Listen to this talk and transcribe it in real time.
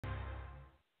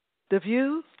The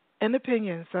views and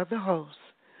opinions of the host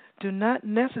do not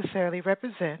necessarily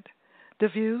represent the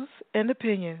views and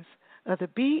opinions of the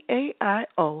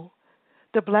BAIO,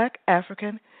 the Black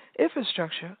African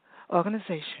Infrastructure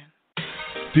Organization.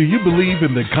 Do you believe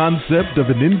in the concept of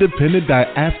an independent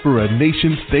diaspora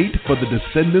nation-state for the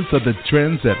descendants of the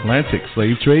transatlantic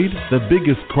slave trade, the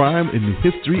biggest crime in the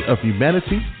history of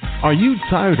humanity? Are you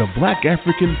tired of black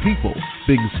African people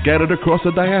being scattered across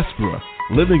the diaspora,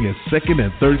 living as second-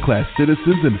 and third-class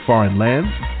citizens in foreign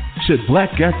lands? Should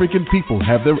black African people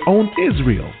have their own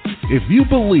Israel? If you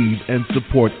believe and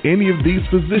support any of these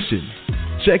positions,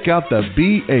 check out the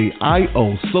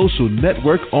BAIO social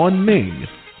network on Ning.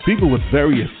 People with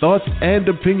various thoughts and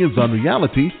opinions on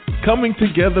reality coming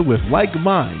together with like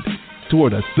mind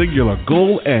toward a singular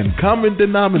goal and common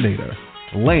denominator: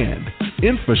 land,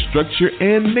 infrastructure,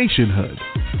 and nationhood.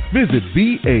 Visit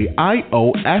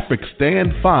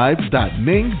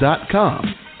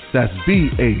BAIOAfricstan5.ning.com. That's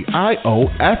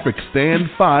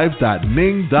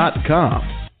BAIOAfricstan5.ning.com.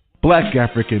 Black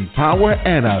African Power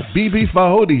and a Bibi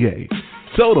Fahodie.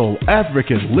 Total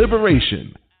African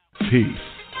Liberation. Peace.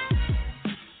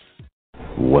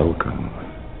 Welcome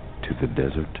to the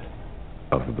desert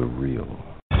of the real.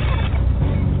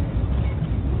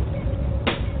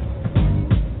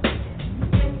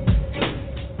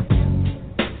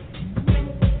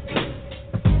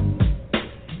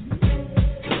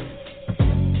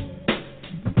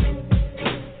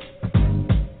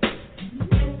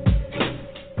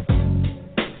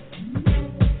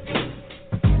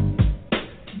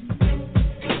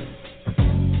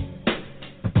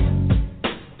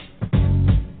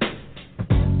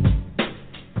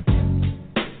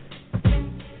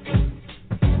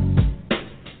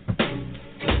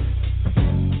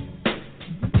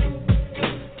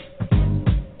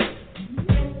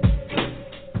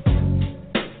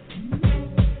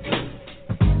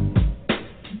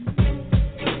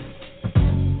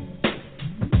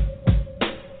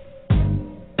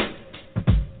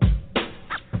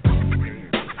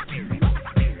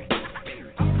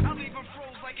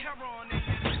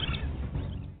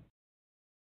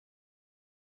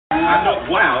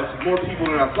 Wow, it's more people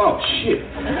than I thought. Shit.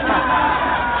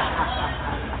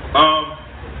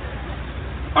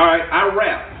 All right, I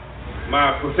rap.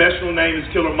 My professional name is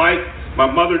Killer Mike.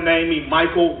 My mother named me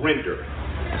Michael Render.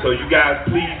 So you guys,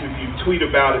 please, if you tweet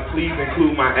about it, please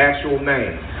include my actual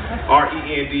name,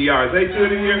 R-E-N-D-R. Is they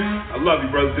good in here? I love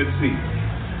you, brother. Good to see you.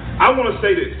 I want to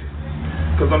say this,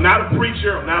 because I'm not a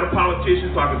preacher, I'm not a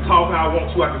politician, so I can talk how I want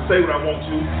to, I can say what I want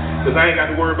to, because I ain't got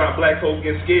to worry about black folks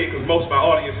getting scared, because most of my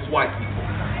audience is white people.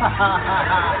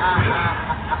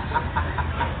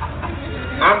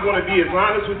 I'm going to be as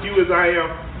honest with you as I am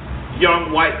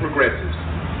young white progressives.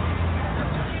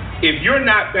 If you're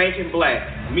not banking black,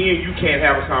 me and you can't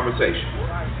have a conversation.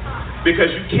 Because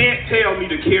you can't tell me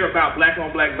to care about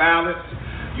black-on-black violence.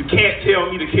 You can't tell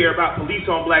me to care about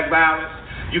police-on-black violence.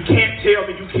 You can't tell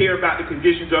me you care about the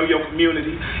conditions of your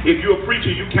community. If you're a preacher,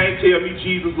 you can't tell me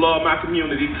Jesus loved my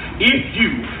community if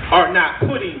you are not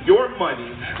putting your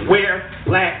money where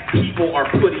black people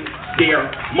are putting their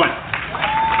money.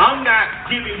 I'm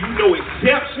not giving you no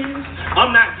exceptions.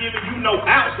 I'm not giving you no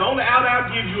outs. The only out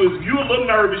I'll give you is if you're a little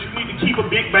nervous, you need to keep a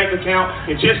big bank account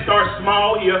and just start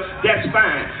small here, that's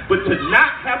fine. But to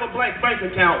not have a black bank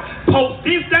account post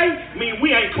this day, mean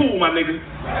we ain't cool, my nigga.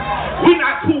 We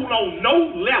not cool on no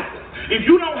level. If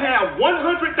you don't have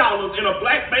 $100 in a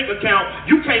black bank account,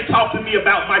 you can't talk to me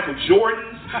about Michael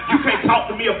Jordan's. You can't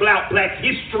talk to me about black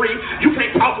history. You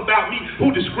can't talk about me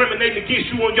who discriminated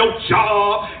against you on your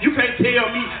job. You can't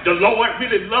tell me the Lord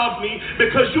really loved me,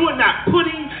 because you are not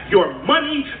putting your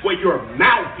money where your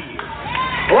mouth is.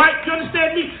 All right, you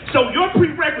understand me? So your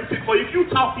prerequisite for if you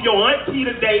talk to your auntie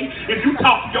today, if you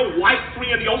talk to your white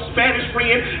friend, your Spanish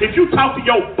friend, if you talk to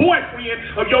your boyfriend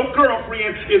or your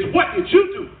girlfriend, is what did you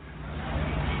do?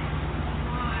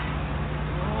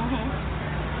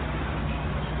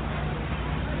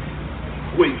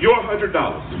 With your $100.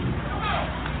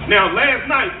 Now, last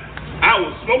night, I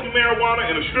was smoking marijuana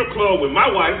in a strip club with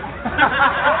my wife.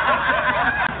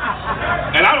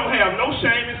 And I don't have no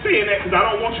shame in saying that, because I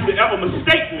don't want you to ever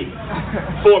mistake me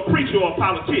for a preacher or a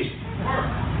politician.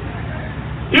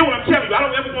 Hear what I'm telling you? I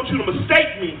don't ever want you to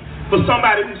mistake me for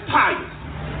somebody who's pious.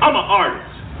 I'm an artist.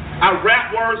 I rap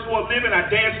words for a living, I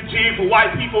dance and jig for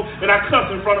white people, and I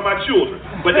cuss in front of my children,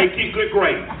 but they get good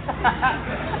grades.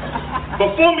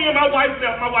 Before me and my wife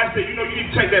left, my wife said, you know, you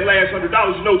need to take that last $100,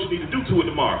 you know what you need to do to it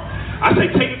tomorrow. I said,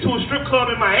 take it to a strip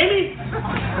club in Miami?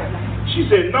 She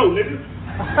said, no, nigga.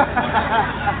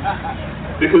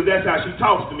 Because that's how she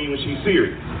talks to me when she's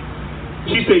serious.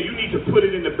 She said, you need to put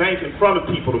it in the bank in front of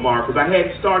people tomorrow because I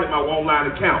hadn't started my online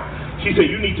account. She said,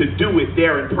 you need to do it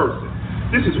there in person.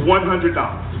 This is $100.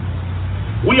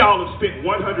 We all have spent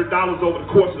 $100 over the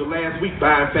course of the last week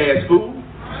buying fast food.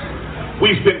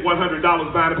 We spent $100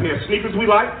 buying a pair of sneakers we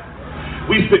like.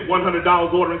 We spent $100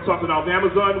 ordering something off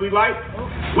Amazon we like.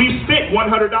 We spent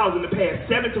 $100 in the past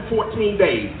 7 to 14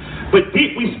 days. But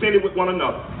did we spend it with one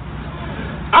another?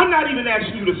 I'm not even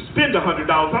asking you to spend $100.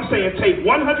 I'm saying take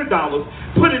 $100,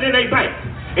 put it in a bank.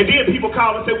 And then people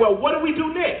call and say, well, what do we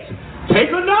do next? Take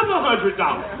another $100,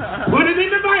 put it in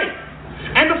the bank.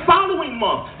 And the following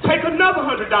month, take another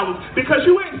 $100 because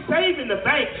you ain't saving the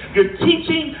bank. You're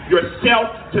teaching yourself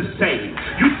to save.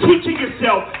 You're teaching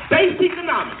yourself basic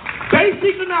economics. Basic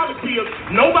economics is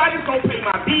nobody's going to pay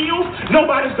my bills.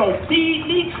 Nobody's going to feed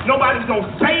me. Nobody's going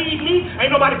to save me.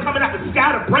 Ain't nobody coming out the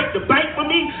sky to break the bank for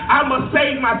me. I must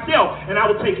save myself. And I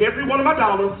will take every one of my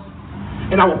dollars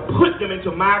and I will put them into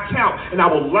my account, and I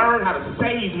will learn how to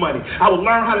save money. I will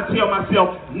learn how to tell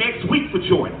myself next week for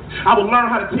Jordan. I will learn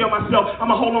how to tell myself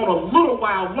I'm going to hold on a little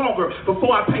while longer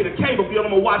before I pay the cable bill.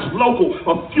 I'm going to watch local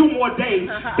a few more days.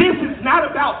 This is not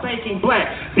about thinking black.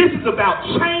 This is about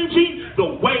changing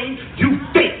the way you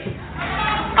think.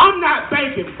 I'm not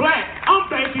banking black. I'm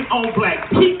banking on black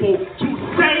people to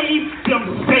save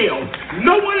themselves.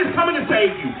 No one is coming to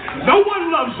save you. No one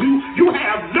loves you. You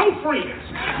have no friends.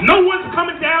 No one's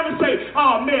coming down and say,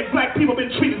 oh man, black people been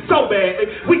treated so badly.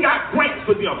 We got grants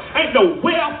for them. Ain't no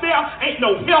welfare, ain't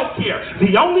no health care.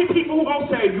 The only people who gonna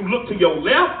save you look to your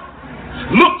left,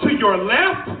 look to your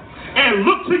left, and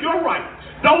look to your right.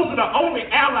 Those are the only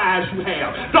allies you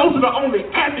have. Those are the only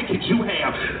advocates you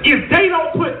have. If they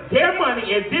don't put their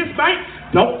money in this bank,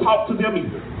 don't talk to them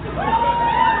either.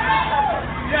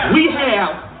 We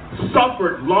have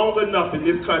suffered long enough in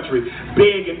this country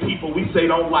begging people we say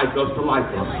don't like us to like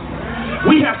us.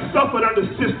 We have suffered under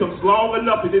systems long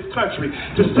enough in this country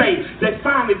to say that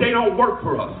finally they don't work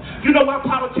for us. You know why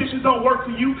politicians don't work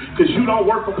for you? Because you don't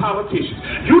work for politicians.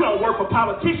 You don't work for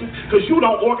politicians because you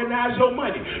don't organize your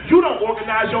money. You don't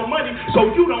organize your money,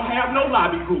 so you don't have no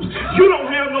lobby groups. You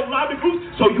don't have no lobby groups,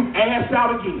 so you ass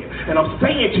out again. And I'm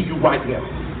saying to you right now,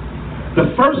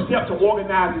 the first step to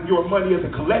organizing your money as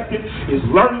a collective is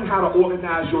learning how to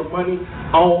organize your money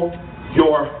on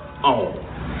your own.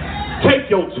 Take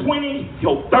your 20,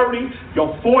 your 30,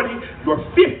 your 40, your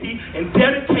 50 and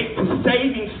dedicate to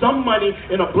saving some money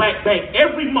in a black bank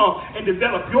every month and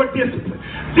develop your discipline.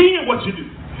 Then what you do?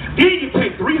 Then you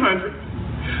take $300,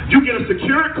 you get a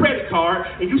secured credit card,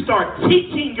 and you start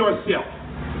teaching yourself.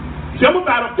 See, I'm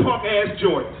about them punk-ass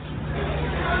Jordans.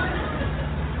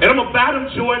 And I'm about them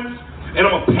Jordans, and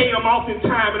I'm going to pay him off in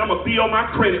time, and I'm going to build my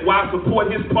credit while I support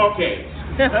his punk ass.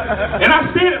 And I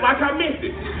said it like I meant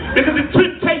it. Because it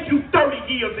shouldn't take you 30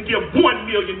 years to give $1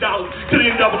 million to the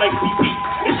NAACP.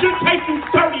 It shouldn't take you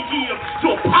 30 years to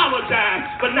apologize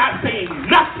for not saying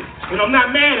nothing. And I'm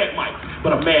not mad at Mike,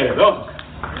 but I'm mad at us.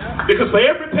 Because for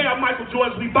every pair of Michael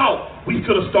Jordans we bought, we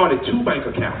could have started 2 bank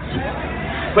accounts.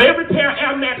 For every pair of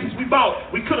Air Maxes we bought,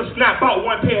 we could have not bought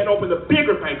 1 pair and opened a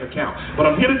bigger bank account. But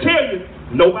I'm here to tell you,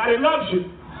 nobody loves you.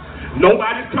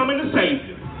 Nobody's coming to save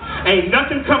you. Ain't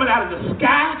nothing coming out of the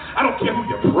sky. I don't care who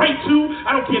you pray to.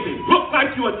 I don't care if they look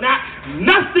like you or not.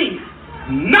 Nothing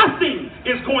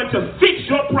is going to fix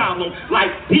your problem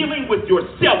like dealing with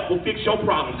yourself will fix your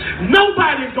problem.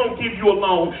 Nobody's going to give you a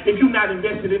loan if you're not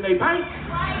invested in a bank.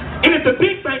 And if the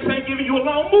big banks ain't giving you a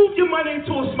loan, move your money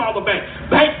into a smaller bank.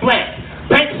 Bank black,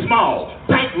 bank small,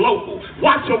 bank local.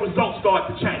 Watch your results start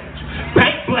to change.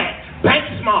 Bank black, bank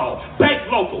small, bank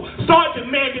local. Start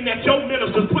demanding that your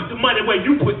ministers put the money where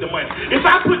you put the money. If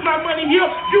I put my money here,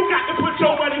 you got to put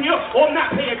your money here, or I'm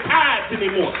not paying tithes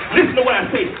anymore. Listen to what I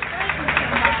said.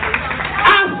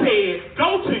 I said,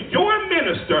 go to your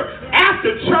minister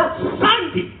after church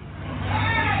Sunday.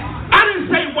 I didn't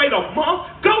say wait a month.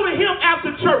 Go to him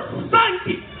after church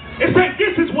Sunday and say,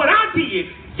 this is what I did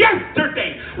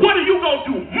yesterday. What are you going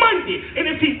to do Monday? And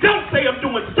if he don't say I'm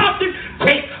doing something,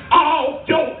 take all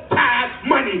your tithe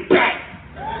money back.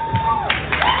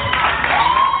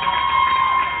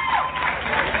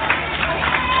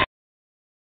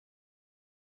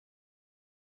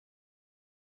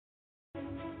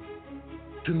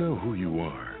 To know who you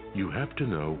are, you have to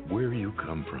know where you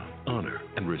come from. Honor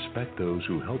and respect those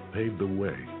who help pave the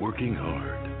way, working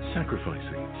hard,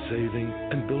 sacrificing, saving,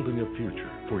 and building a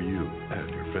future for you and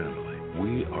your family.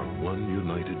 We are One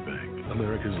United Bank,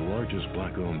 America's largest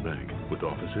black-owned bank, with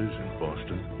offices in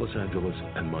Boston, Los Angeles,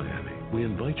 and Miami. We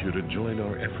invite you to join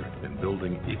our effort in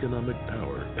building economic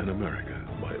power in America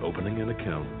by opening an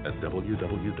account at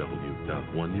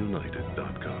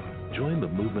www.oneunited.com. Join the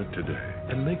movement today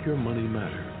and make your money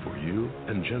matter for you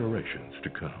and generations to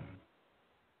come.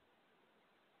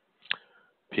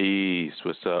 Peace.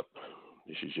 What's up?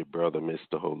 This is your brother,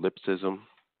 Mr. Holipsism.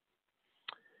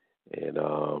 And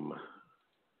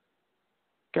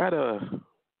got a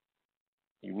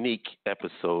unique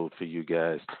episode for you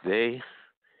guys today.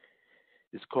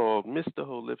 It's called Mr.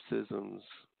 Holipsism's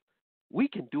We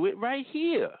Can Do It Right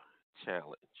Here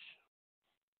challenge.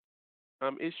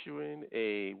 I'm issuing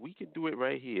a We Can Do It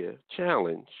Right Here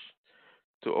challenge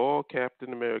to all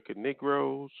Captain America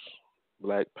Negroes,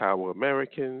 Black Power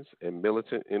Americans, and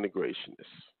Militant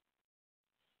Integrationists.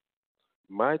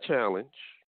 My challenge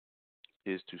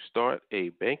is to start a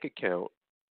bank account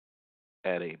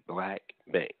at a black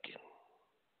bank.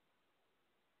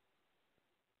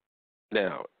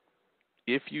 Now,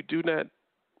 if you do not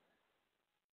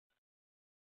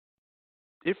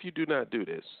do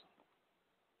this,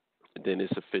 then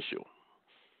it's official.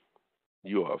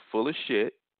 You are full of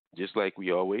shit, just like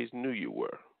we always knew you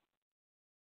were.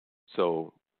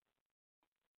 So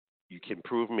you can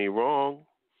prove me wrong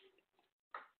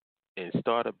and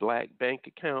start a black bank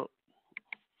account,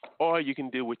 or you can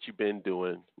do what you've been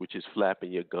doing, which is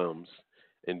flapping your gums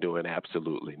and doing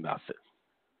absolutely nothing.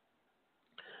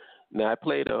 Now, I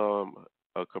played a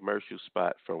commercial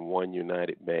spot from One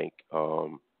United Bank,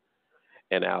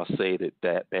 and I'll say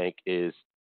that bank is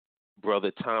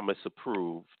Brother Thomas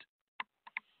approved.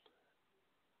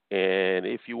 And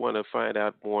if you want to find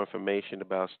out more information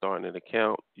about starting an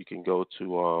account, you can go to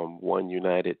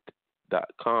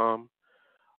oneunited.com,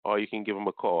 or you can give them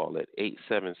a call at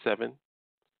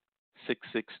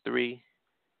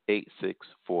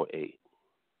 877-663-8648.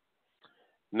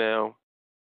 Now,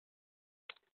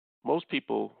 most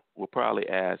people will probably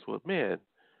ask, well, man,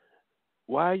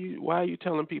 why are you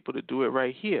telling people to do it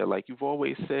right here? Like, you've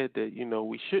always said that,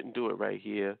 we shouldn't do it right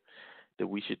here, that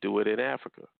we should do it in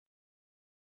Africa.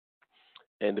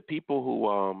 And the people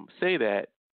who say that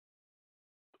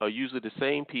are usually the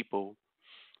same people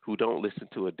who don't listen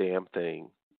to a damn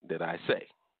thing that I say.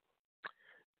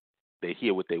 They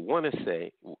hear what they want to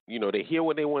say. They hear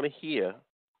what they want to hear,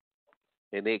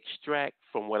 and they extract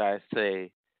from what I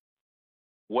say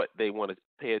what they want to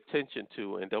pay attention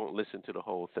to and don't listen to the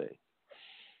whole thing.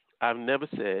 I've never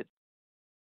said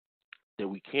that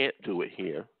we can't do it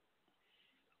here.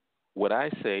 What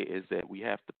I say is that we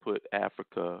have to put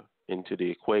Africa into the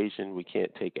equation. We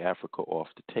can't take Africa off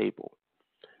the table.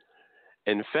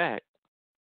 In fact,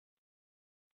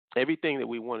 everything that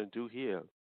we want to do here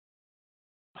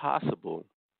possible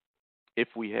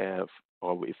if we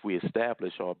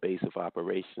establish our base of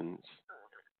operations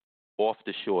off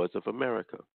the shores of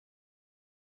America.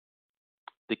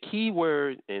 The key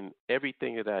word in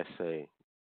everything that I say,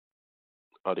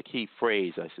 or the key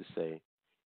phrase I should say,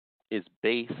 is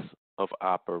base of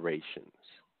operations.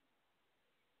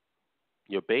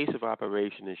 Your base of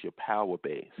operation is your power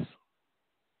base,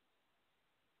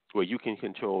 where you can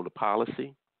control the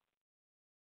policy,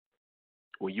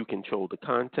 where you control the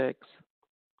context,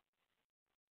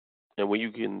 and where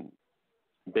you can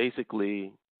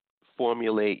basically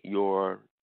formulate your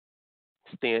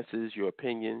stances, your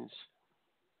opinions,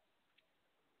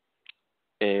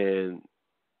 and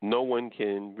no one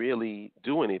can really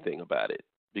do anything about it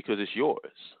because it's yours.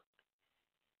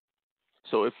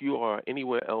 So if you are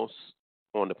anywhere else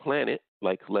on the planet,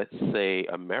 like let's say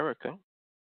America,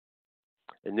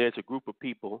 and there's a group of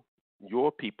people,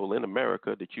 your people in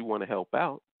America, that you want to help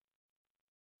out,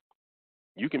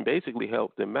 you can basically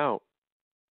help them out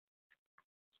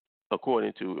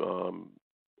according to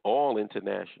all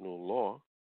international law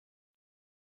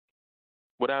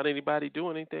without anybody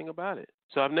doing anything about it.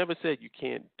 So I've never said you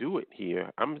can't do it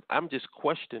here. I'm just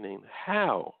questioning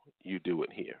how you do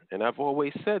it here, and I've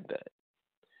always said that.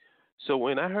 So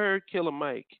when I heard Killer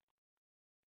Mike's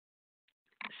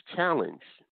challenge,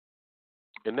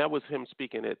 and that was him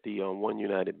speaking at the One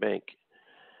United Bank,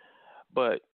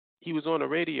 but he was on a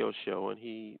radio show and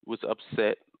he was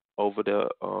upset over the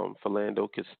Philando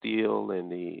Castile and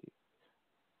the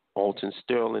Alton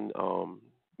Sterling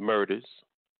murders,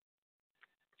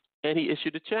 and he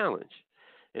issued a challenge.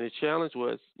 And the challenge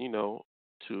was,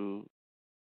 to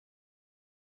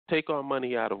take our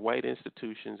money out of white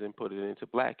institutions and put it into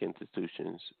black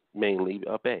institutions, mainly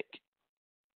a bank.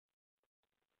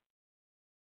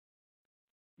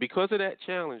 Because of that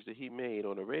challenge that he made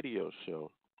on a radio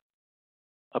show,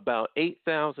 about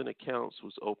 8,000 accounts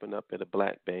was opened up at a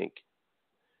black bank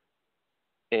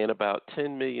and about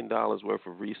 $10 million worth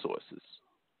of resources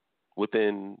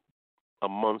within a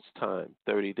month's time,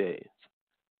 30 days.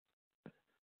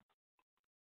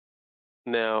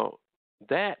 Now,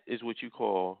 that is what you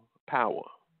call power.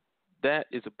 that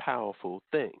is a powerful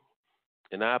thing.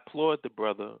 And I applaud the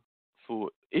brother for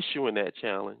issuing that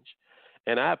challenge.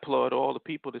 And I applaud all the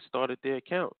people that started their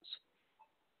accounts.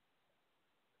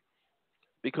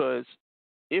 Because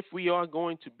if we are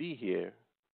going to be here,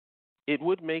 it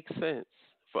would make sense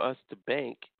for us to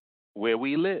bank where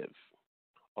we live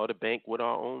or to bank with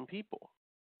our own people.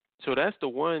 So that's the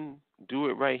one do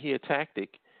it right here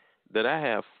tactic that I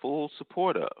have full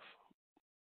support of.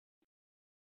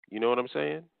 You know what I'm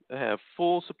saying? I have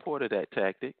full support of that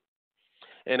tactic.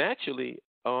 And actually,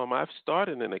 I've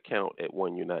started an account at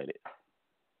One United.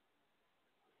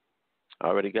 I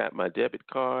already got my debit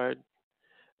card.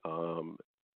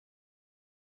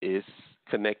 It's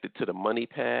connected to the Money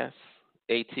Pass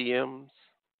ATMs.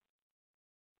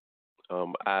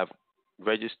 I've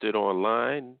registered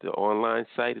online. The online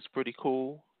site is pretty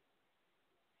cool.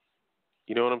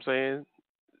 You know what I'm saying?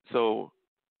 So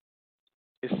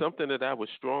it's something that I would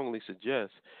strongly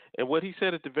suggest. And what he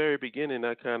said at the very beginning,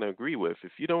 I kind of agree with.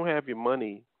 If you don't have your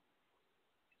money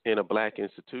in a black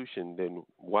institution, then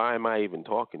why am I even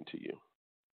talking to you?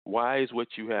 Why is what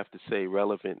you have to say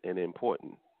relevant and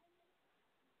important?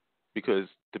 Because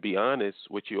to be honest,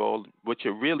 what you're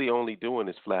really only doing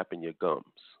is flapping your gums.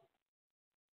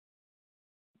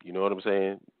 You know what I'm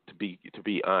saying? To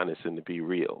be honest and to be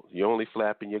real, you're only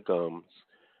flapping your gums.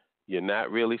 You're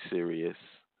not really serious.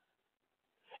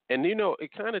 And you know,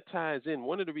 it kind of ties in.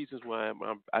 One of the reasons why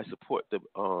I support the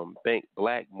Bank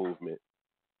Black movement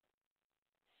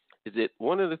is that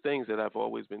one of the things that I've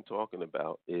always been talking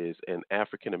about is an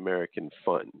African American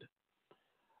fund,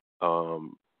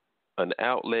 an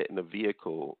outlet and a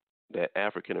vehicle that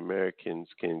African Americans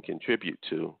can contribute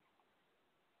to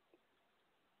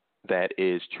that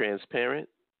is transparent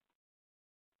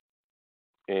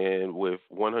and with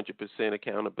 100%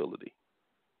 accountability.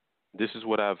 This is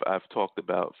what I've talked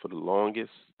about for the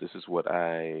longest. This is what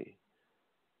I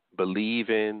believe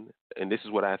in, and this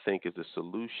is what I think is the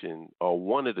solution or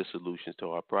one of the solutions to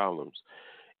our problems.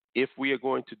 If we are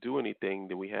going to do anything,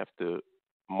 then we have to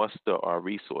muster our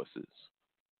resources.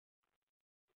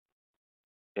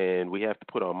 And we have to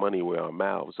put our money where our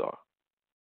mouths are.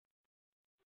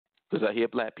 Because I hear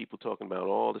black people talking about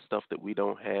all the stuff that we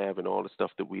don't have and all the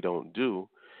stuff that we don't do.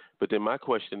 But then my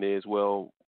question is,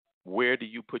 well, where do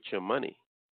you put your money?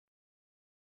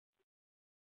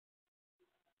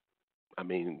 I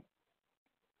mean,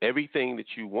 everything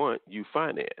that you want, you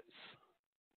finance.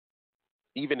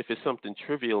 Even if it's something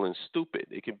trivial and stupid,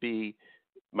 it could be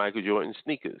Michael Jordan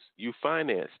sneakers. You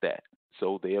finance that.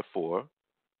 So therefore,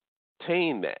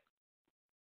 obtain that.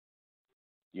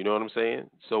 You know what I'm saying?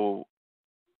 So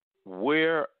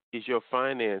where is your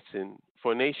financing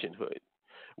for nationhood?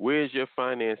 Where is your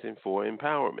financing for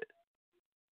empowerment?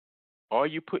 Are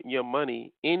you putting your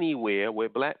money anywhere where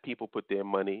black people put their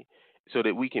money so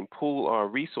that we can pool our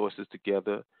resources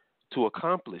together to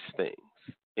accomplish things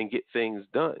and get things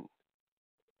done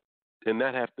and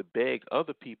not have to beg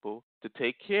other people to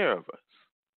take care of us?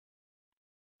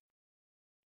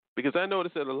 Because I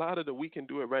noticed that a lot of the we can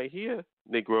do it right here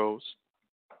Negroes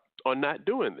are not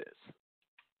doing this.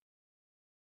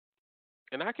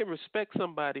 And I can respect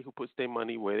somebody who puts their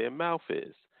money where their mouth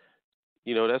is.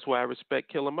 You know, that's why I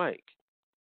respect Killer Mike.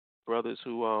 Brothers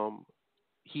who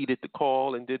heeded the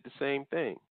call and did the same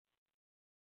thing.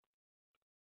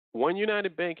 One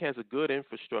United Bank has a good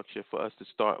infrastructure for us to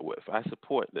start with. I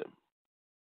support them.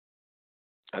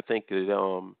 I think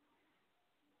that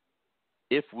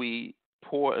if we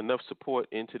pour enough support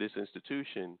into this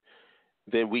institution,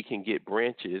 then we can get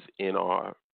branches in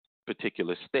our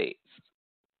particular states.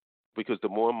 Because the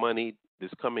more money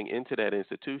that's coming into that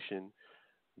institution,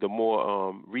 the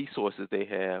more resources they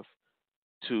have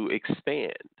to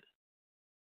expand.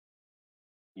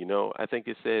 You know, I think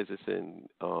it says it's in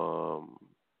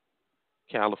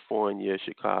California,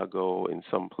 Chicago, and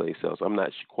someplace else. I'm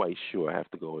not quite sure. I have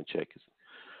to go and check it.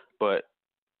 But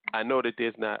I know that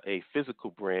there's not a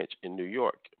physical branch in New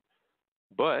York.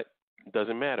 But it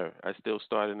doesn't matter. I still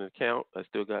started an account. I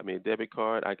still got me a debit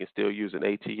card. I can still use an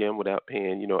ATM without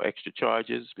paying, you know, extra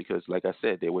charges because, like I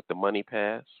said, they're with the Money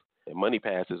Pass. And Money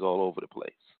Pass is all over the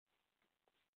place.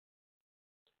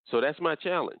 So that's my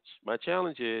challenge. My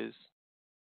challenge is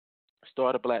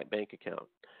start a black bank account.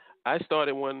 I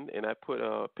started one, and I put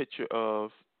a picture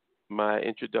of my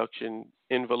introduction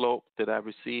envelope that I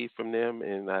received from them,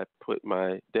 and I put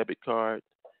my debit card.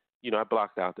 You know, I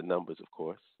blocked out the numbers, of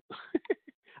course.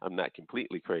 I'm not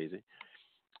completely crazy.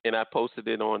 And I posted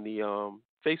it on the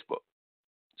Facebook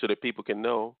so that people can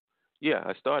know, yeah,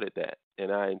 I started that.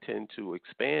 And I intend to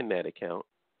expand that account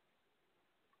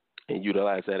and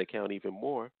utilize that account even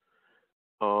more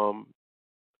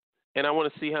And I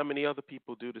want to see how many other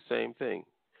people do the same thing.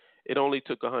 It only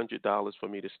took $100 for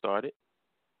me to start it.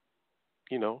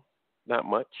 You know, not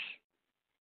much.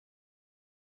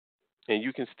 And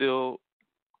you can still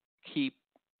keep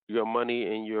your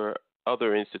money in your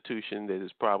other institution that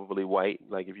is probably white,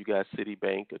 like if you got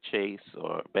Citibank or Chase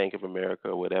or Bank of America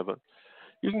or whatever,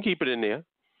 you can keep it in there.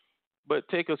 But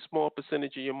take a small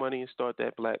percentage of your money and start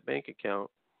that black bank account,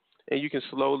 and you can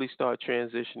slowly start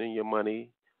transitioning your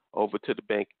money over to the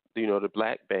bank, the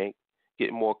black bank,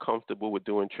 get more comfortable with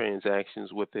doing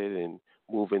transactions with it and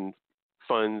moving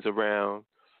funds around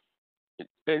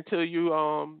until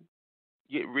you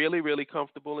get really, really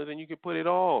comfortable, and then you can put it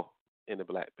all in the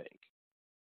black bank.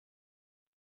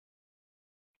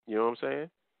 You know what I'm saying?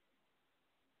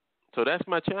 So that's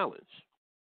my challenge.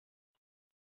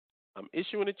 I'm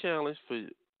issuing a challenge for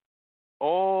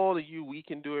all of you. We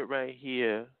can do it right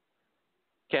here.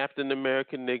 Captain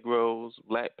American Negroes,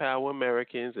 Black Power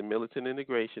Americans, and Militant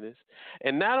Integrationists.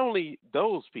 And not only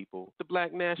those people, the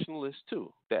black nationalists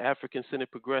too, the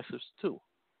African-centered progressives too.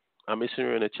 I'm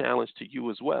issuing a challenge to you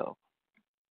as well.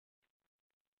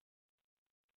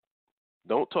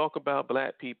 Don't talk about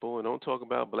black people and don't talk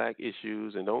about black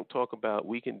issues and don't talk about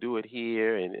we can do it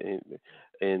here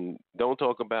and don't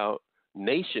talk about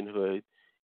nationhood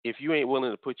if you ain't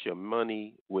willing to put your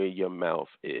money where your mouth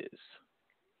is.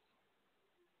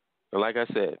 And like I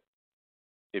said,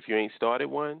 if you ain't started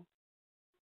one,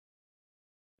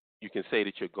 you can say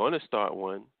that you're going to start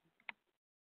one.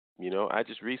 I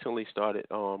just recently started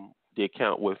the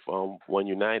account with One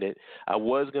United. I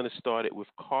was going to start it with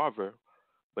Carver,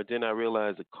 but then I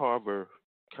realized that Carver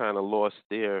kind of lost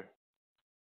their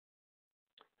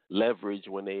leverage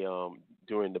when they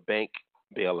during the bank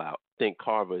bailout. I think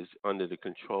Carver is under the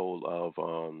control of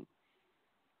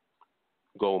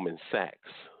Goldman Sachs,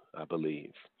 I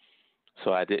believe.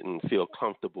 So I didn't feel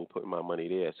comfortable putting my money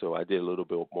there. So I did a little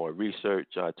bit more research.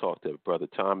 I talked to Brother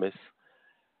Thomas,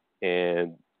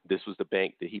 and this was the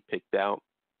bank that he picked out.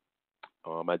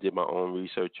 I did my own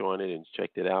research on it and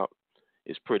checked it out.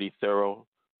 It's pretty thorough.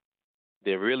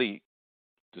 The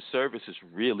service is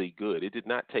really good. It did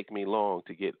not take me long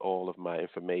to get all of my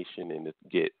information and to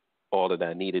get all that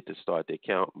I needed to start the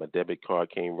account. My debit card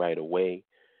came right away.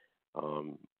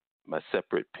 My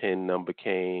separate PIN number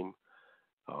came.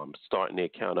 Starting the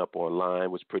account up online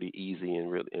was pretty easy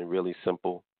and really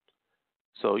simple.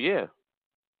 So yeah,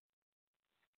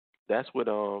 that's what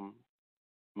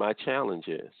my challenge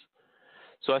is.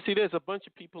 So I see there's a bunch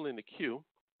of people in the queue.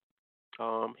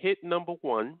 Hit number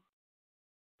 1.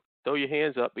 Throw your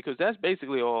hands up because that's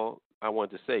basically all I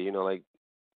want to say. Like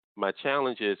my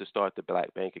challenge is to start the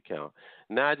black bank account.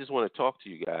 Now I just want to talk to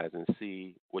you guys and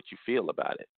see what you feel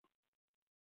about it.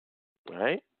 All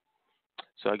right?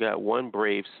 So I got one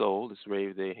brave soul that's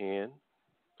raised their hand.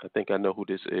 I think I know who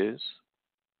this is.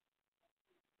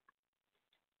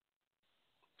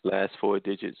 Last 4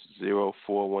 digits,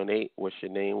 0418. What's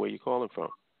your name? Where you calling from?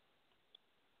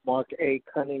 Mark A.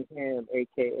 Cunningham,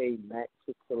 a.k.a. Max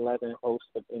 611, host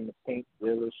of In the Paint,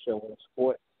 realest show in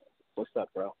sport. What's up,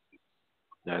 bro?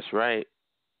 That's right.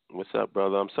 What's up,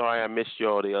 brother? I'm sorry I missed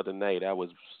y'all the other night. I was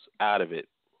out of it.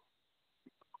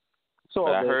 So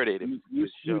but I heard it. You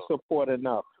support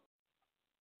enough.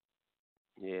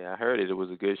 Yeah, I heard it. It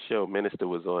was a good show. Minister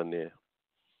was on there.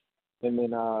 Him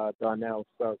and Darnell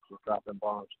Suggs was dropping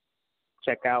bombs.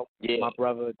 Check out my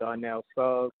brother Darnell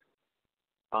Suggs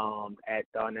at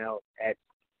Darnell at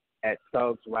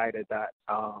SuggsWriter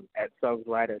at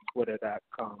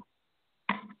SuggsWriterTwitter.com.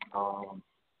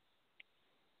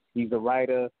 He's a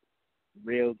writer,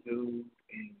 real dude,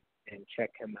 and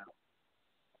check him out.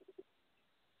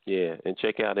 Yeah, and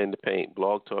check out In the Paint,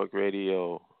 Blog Talk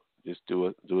Radio. Just do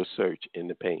a search In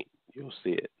the Paint. You'll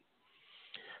see it.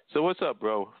 So what's up,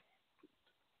 bro?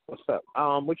 What's up?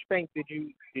 Which bank did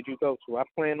you go to? I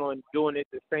plan on doing it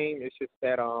the same. It's just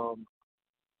that I'm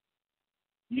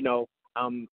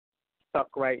stuck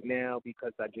right now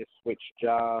because I just switched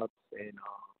jobs and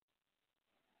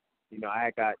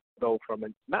I got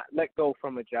not let go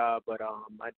from a job, but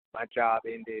my job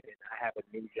ended and I have a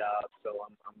new job, so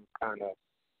I'm kind of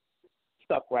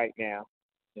stuck right now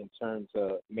in terms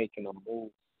of making a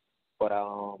move. But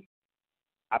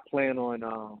I plan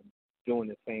on doing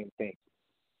the same thing,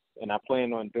 and I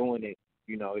plan on doing it.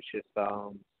 It's just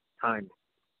timing.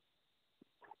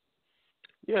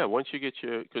 Yeah, once you get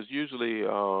because usually,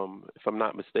 if I'm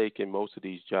not mistaken, most of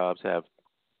these jobs have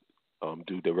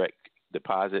do direct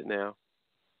deposit now.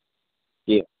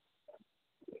 Yeah.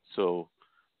 So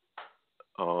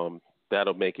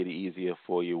that'll make it easier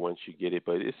for you once you get it.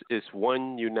 But it's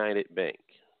One United Bank.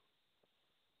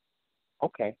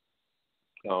 Okay.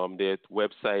 Their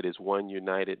website is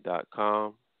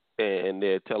oneunited.com, and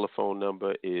their telephone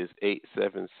number is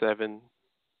 877-663-8648.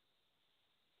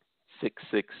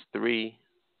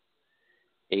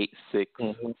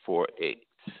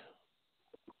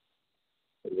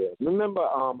 Yeah. Remember,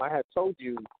 I had told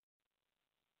you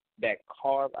that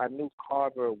I knew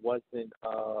Carver wasn't.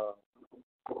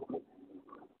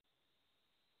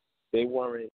 They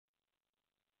were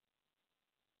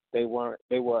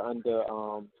under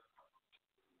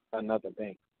another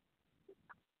bank.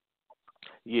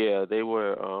 Yeah, they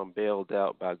were bailed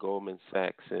out by Goldman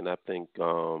Sachs and I think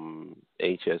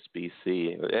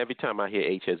HSBC. Every time I hear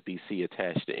HSBC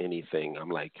attached to anything, I'm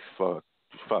like, fuck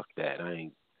that. I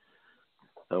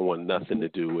want nothing to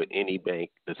do with any bank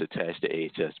that's attached to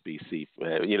HSBC.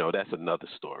 You know, that's another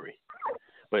story.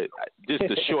 But just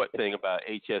the short thing about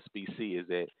HSBC is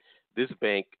that this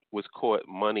bank was caught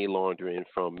money laundering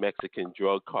from Mexican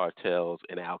drug cartels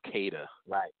and Al Qaeda.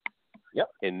 Right. Yep.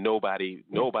 And nobody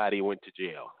went to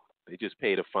jail. They just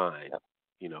paid a fine. Yep.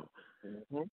 You know.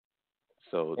 Mm-hmm.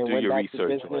 So and do went your back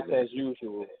research to on business that. as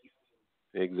usual.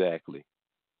 Exactly.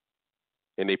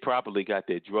 And they probably got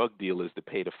their drug dealers to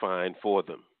pay the fine for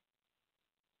them.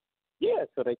 Yeah,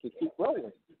 so they could keep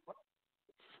rolling.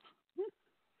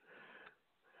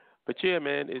 But yeah,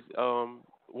 man,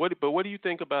 what do you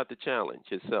think about the challenge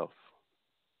itself?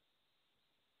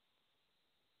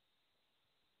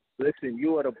 Listen,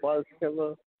 you are the buzz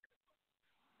killer,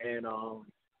 and a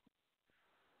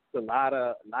lot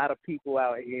of people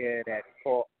out here that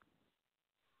talk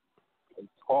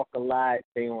a lot.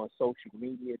 They on social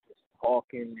media just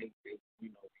talking, they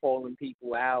calling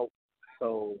people out.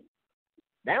 So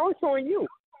now it's on you,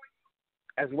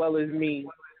 as well as me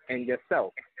and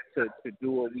yourself, to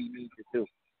do what we need to do,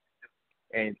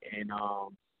 and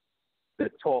the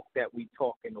talk that we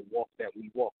talk and the walk that we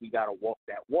walk. We gotta walk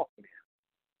that walk now.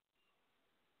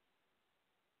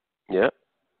 Yeah.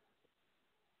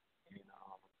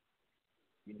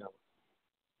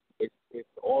 And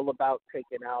it's all about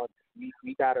taking out.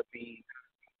 We gotta be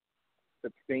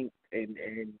succinct and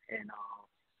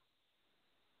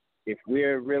if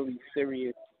we're really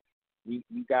serious, we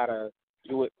gotta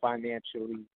do it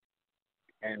financially,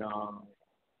 and all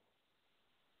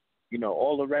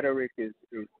the rhetoric is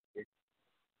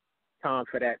time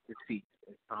for that to cease.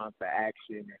 It's time for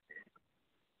action.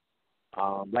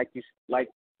 And like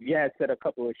you had said a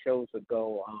couple of shows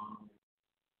ago,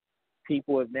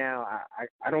 people have now.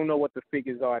 I don't know what the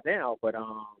figures are now, but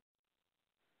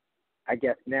I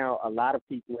guess now a lot of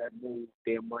people have moved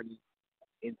their money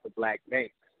into black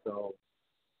banks. So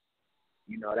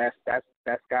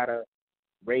that's gotta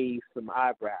raise some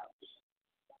eyebrows.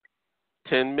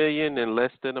 10 million in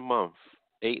less than a month.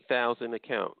 8,000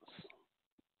 accounts.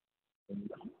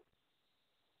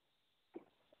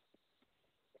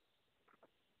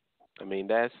 I mean,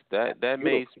 that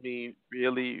makes me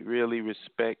really, really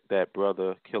respect that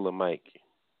brother, Killer Mike.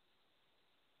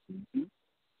 Mm-hmm.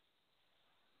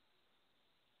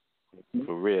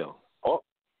 For real. Oh,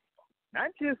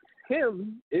 not just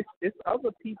him. It's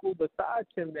other people besides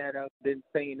him that have been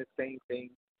saying the same thing,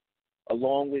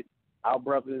 along with our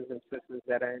brothers and sisters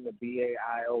that are in the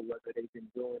BAIO, whether they've been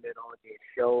doing it on their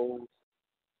shows,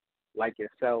 like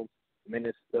yourself,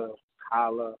 Minister,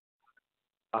 Collar,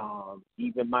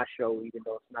 even my show, even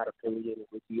though it's not affiliated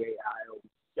with BAIO,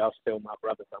 y'all still my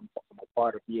brothers. I'm a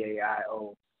part of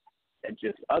BAIO, and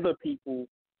just other people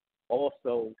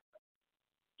also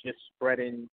just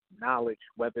spreading knowledge,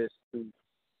 whether it's through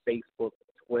Facebook,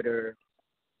 Twitter,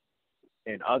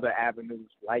 and other avenues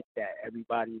like that.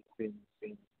 Everybody's been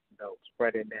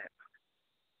spreading that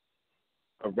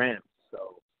around.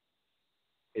 So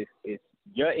it's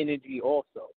your energy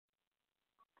also.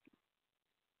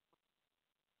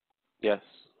 Yes,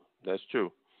 that's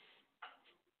true.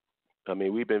 I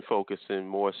mean, we've been focusing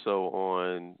more so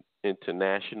on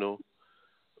international,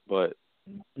 but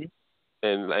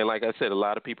and like I said, a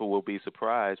lot of people will be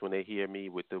surprised when they hear me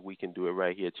with the "We Can Do It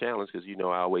Right Here" challenge, because I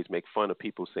always make fun of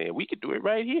people saying we can do it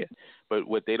right here. But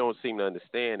what they don't seem to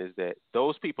understand is that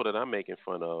those people that I'm making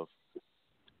fun of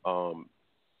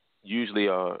usually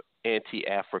are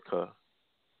anti-Africa.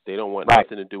 They don't want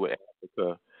nothing to do with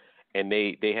Africa, and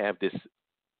they have this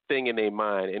thing in their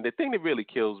mind. And the thing that really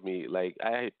kills me, like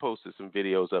I had posted some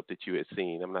videos up that you had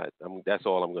seen. That's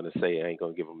all I'm going to say. I ain't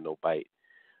going to give them no bite.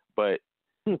 But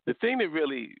the thing that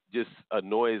really just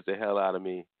annoys the hell out of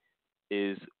me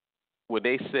is when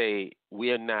they say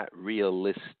we are not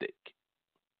realistic.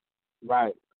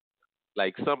 Right.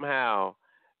 Like somehow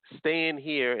staying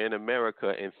here in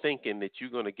America and thinking that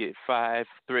you're going to get 5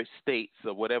 states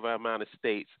or whatever amount of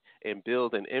states and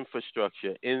build an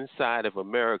infrastructure inside of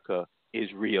America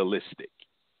is realistic.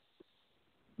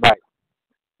 Right.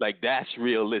 Like that's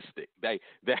realistic. Like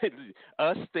that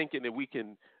us thinking that we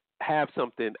can have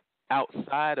something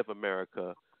outside of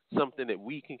America, something that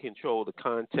we can control the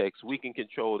context, we can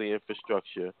control the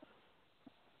infrastructure,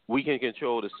 we can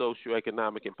control the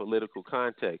socioeconomic and political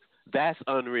context. That's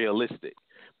unrealistic.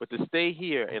 But to stay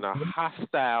here in a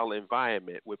hostile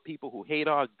environment with people who hate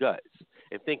our guts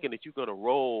and thinking that you're going to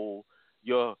roll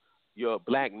your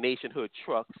black nationhood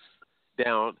trucks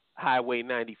down Highway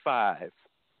 95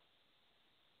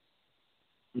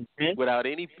 without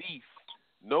any beef,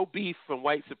 no beef from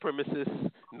white supremacists,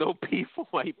 no beef from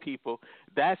white people,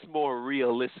 that's more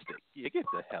realistic. Yeah, get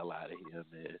the hell out of here,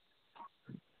 man.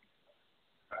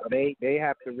 They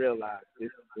have to realize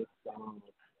this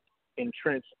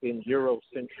entrenched in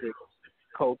Eurocentric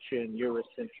culture and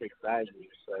Eurocentric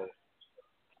values. So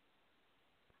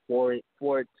for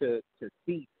it to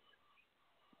cease,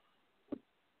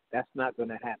 that's not going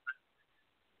to happen.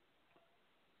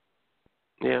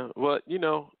 Yeah, well, you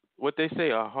know what they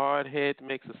say: a hard head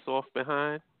makes a soft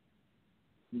behind.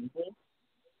 Mm-hmm.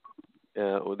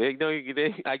 Well,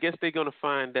 I guess they're gonna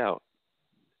find out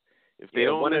if they Yeah,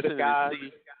 don't one of listen the guys.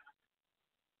 and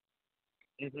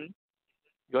see. Mm-hmm.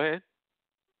 Go ahead.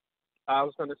 I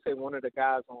was going to say one of the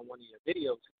guys on one of your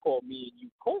videos called me and you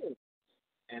cool,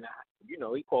 and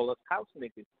he called us house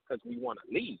niggas because we want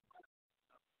to leave.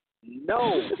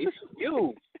 No, it's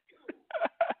you.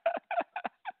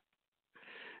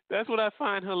 That's what I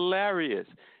find hilarious.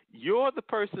 You're the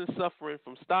person suffering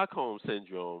from Stockholm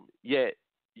syndrome, yet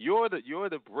you're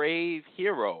the brave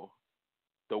hero,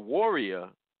 the warrior,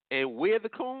 and we're the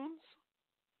coons.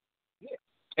 Yeah.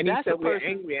 And that's he said we're person,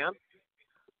 angry.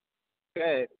 Go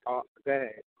ahead. Go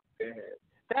ahead.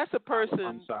 That's a person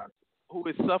I'm sorry. who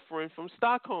is suffering from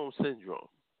Stockholm syndrome.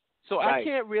 So right. I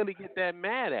can't really get that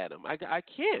mad at them. I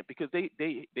can't because they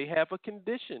have a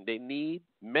condition. They need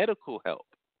medical help.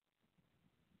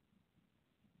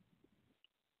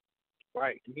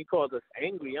 Right. He called us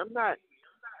angry. I'm not.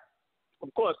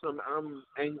 Of course, I'm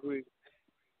angry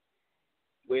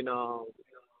when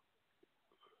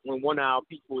one of our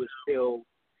people is killed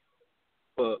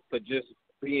for just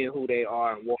being who they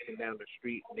are and walking down the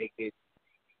street and they get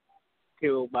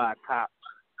killed by cops.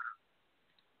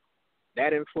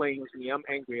 That inflames me. I'm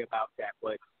angry about that.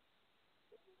 But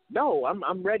no,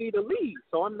 I'm ready to leave.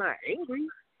 So I'm not angry.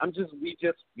 We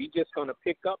just gonna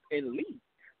pick up and leave.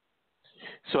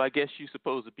 So I guess you're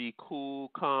supposed to be cool,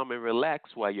 calm, and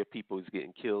relaxed while your people is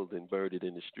getting killed and murdered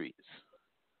in the streets.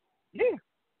 Yeah,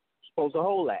 supposed to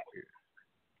hold that.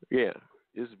 Yeah,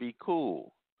 just be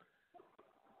cool.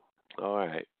 All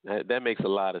right, that makes a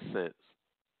lot of sense.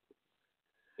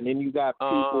 And then you got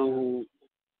people who.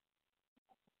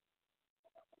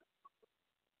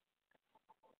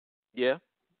 Yeah.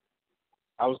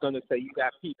 I was gonna say you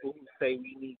got people who say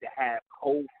we need to have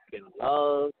hope and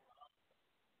love.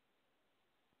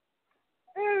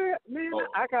 Man,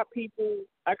 I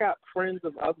got friends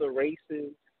of other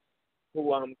races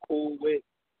who I'm cool with,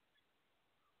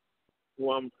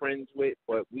 who I'm friends with,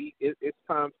 but it's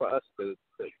time for us to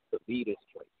be this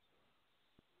place.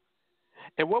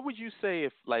 And what would you say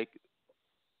if, like,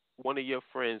 one of your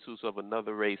friends who's of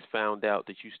another race found out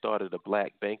that you started a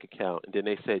black bank account, and then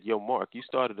they said, "Yo, Mark, you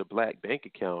started a black bank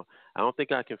account. I don't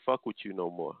think I can fuck with you no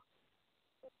more."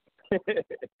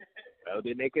 Well,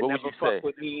 then they could never fuck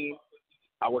with me.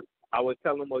 I would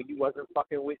tell them, well, you wasn't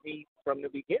fucking with me from the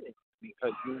beginning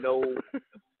because you know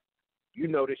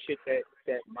the shit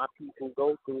that my people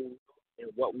go through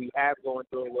and what we have going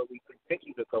through and what we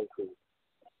continue to go through.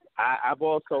 I've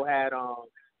also had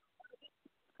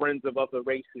friends of other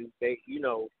races. They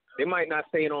might not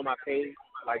say it on my page,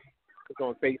 like it's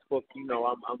on Facebook.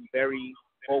 I'm very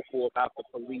vocal about the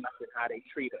police and how they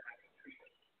treat us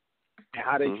and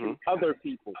how they treat other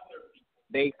people.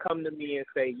 They come to me and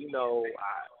say,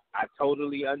 I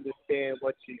totally understand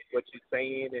what you're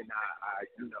saying, and I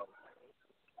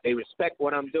they respect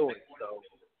what I'm doing. So,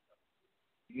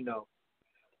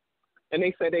 and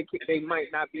they say they might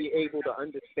not be able to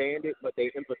understand it, but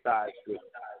they empathize with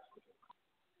it.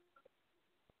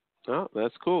 Oh,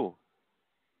 that's cool.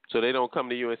 So they don't come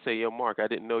to you and say, "Yo, Mark, I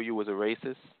didn't know you was a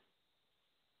racist."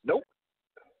 Nope.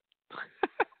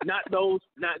 Not those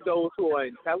who are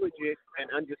intelligent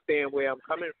and understand where I'm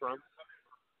coming from.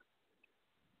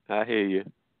 I hear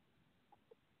you.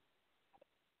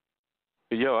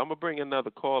 Yo, I'm gonna bring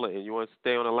another caller in. You want to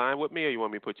stay on the line with me, or you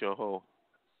want me to put you on hold?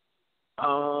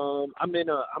 I'm in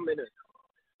a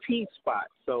P spot,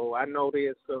 so I know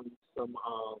there's some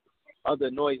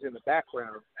other noise in the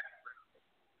background.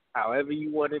 However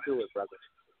you want to do it, brother.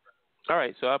 All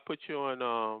right, so I'll put you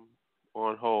on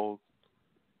hold,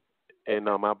 and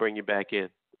I'll bring you back in.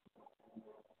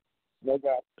 No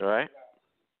doubt. All right.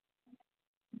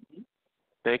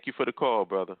 Thank you for the call,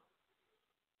 brother.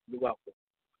 You're welcome.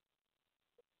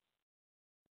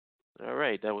 All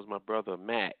right, that was my brother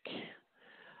Mac.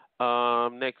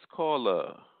 Next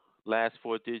caller, last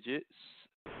four digits,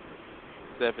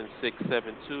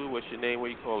 7672. What's your name? Where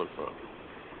you calling from?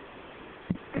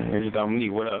 It's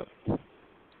Dominique. What up?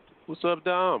 What's up,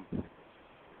 Dom?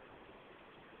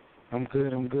 I'm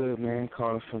good, man.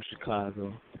 Calling from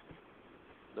Chicago.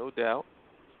 No doubt.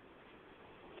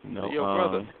 No, Hey, yo,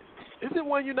 brother, isn't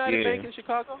One United Bank in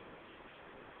Chicago?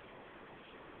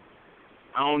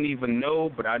 I don't even know,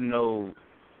 but I know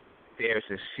there's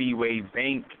a Seaway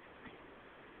Bank.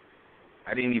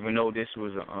 I didn't even know this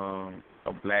was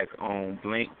a black-owned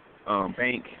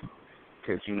bank,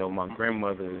 because my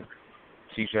grandmother,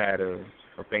 she used to have a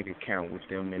bank account with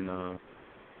them, and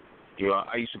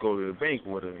I used to go to the bank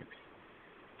with her.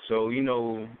 So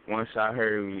once I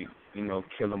heard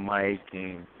Killer Mike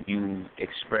and you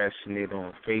expressing it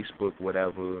on Facebook,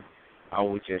 whatever, I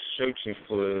was just searching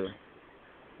for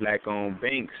black-owned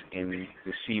banks, and the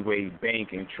Seaway Bank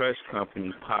and Trust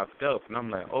Company popped up, and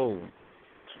I'm like, oh,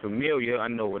 it's familiar. I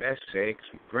know what that's at.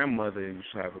 'Cause my grandmother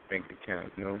used to have a bank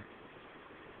account,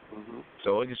 Mm-hmm.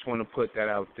 So I just want to put that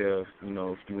out there. If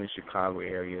you're in the Chicago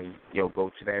area, go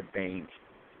to that bank.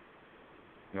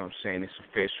 You know what I'm saying? It's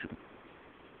official.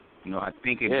 I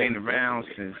think it's been around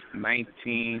since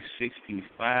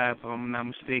 1965, if I'm not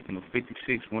mistaken, or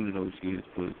 56, one of those years.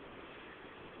 But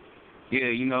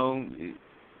yeah,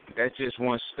 that's just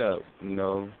one step.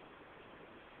 It's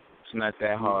not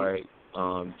that hard.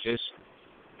 Just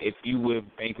if you with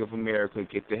Bank of America,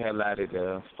 get the hell out of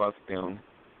there. Fuck them.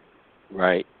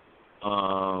 Right.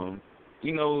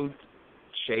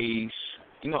 Chase.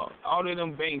 All of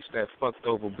them banks that fucked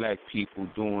over black people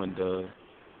during the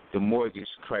mortgage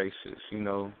crisis.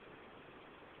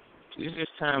 It's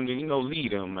just time to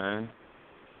lead them, man.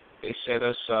 They set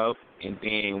us up, and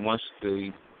then once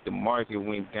the market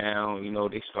went down,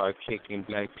 they started kicking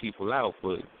black people out.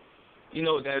 But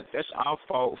that's our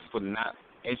fault for not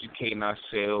educating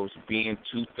ourselves, being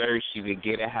too thirsty to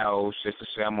get a house, just to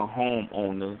say I'm a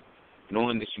homeowner,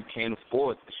 knowing that you can't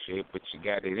afford the shit, but you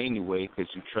got it anyway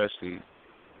because you trusted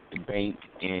the bank,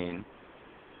 and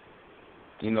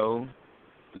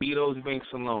leave those banks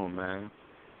alone, man.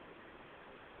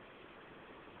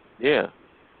 Yeah.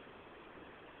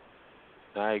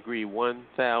 I agree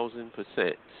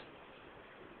 1,000%.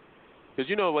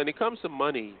 Because, when it comes to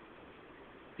money,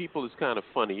 people is kind of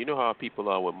funny. You know how people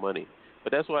are with money.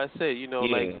 But that's why I say,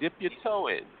 like, dip your toe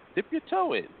in. Dip your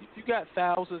toe in. If you got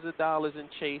thousands of dollars in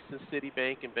Chase and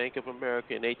Citibank and Bank of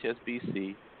America and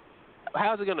HSBC,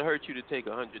 how's it going to hurt you to take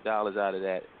 $100 out of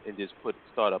that and just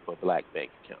start up a black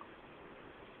bank account?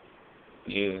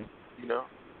 Yeah.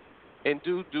 And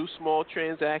do small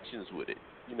transactions with it.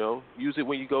 Use it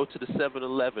when you go to the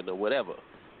 7-Eleven or whatever.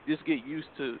 Just get used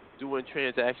to doing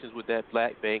transactions with that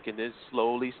black bank, and then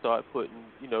slowly start putting,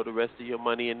 the rest of your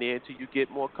money in there until you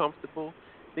get more comfortable.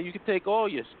 Then you can take all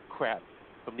your crap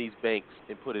from these banks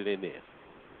and put it in there.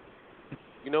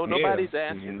 Nobody's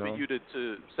asking for you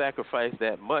to sacrifice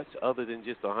that much other than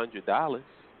just $100.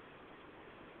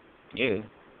 Yeah.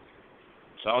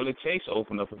 It's all it takes to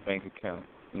open up a bank account,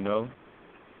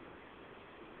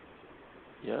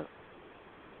 Yeah.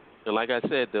 And like I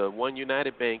said, the One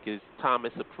United Bank is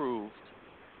Thomas approved.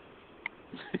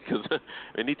 Because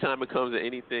anytime it comes to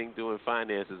anything doing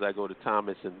finances, I go to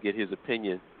Thomas and get his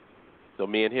opinion. So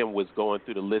me and him was going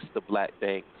through the list of black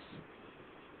banks,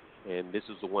 and this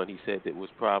was the one he said that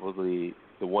was probably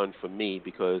the one for me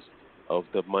because of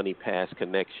the money pass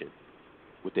connection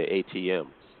with the ATMs.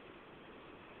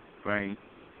 Right.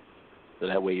 So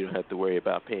that way you don't have to worry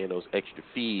about paying those extra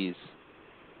fees,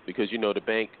 because the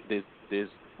bank, there's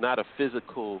not a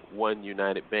physical One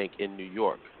United Bank in New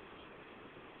York.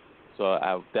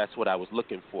 So that's what I was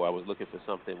looking for. I was looking for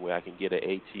something where I can get an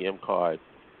ATM card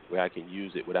where I can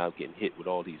use it without getting hit with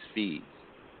all these fees.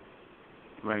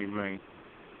 Right.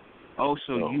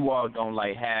 Also, you all don't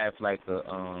have like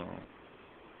a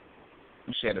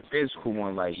you said a physical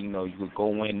one, like you could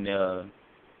go in there.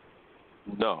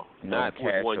 No, not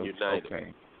with One United.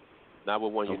 Okay. Not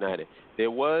with One United.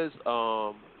 There was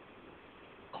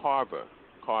Carver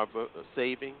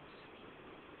Savings.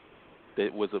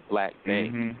 That was a black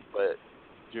bank, but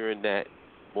during that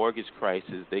mortgage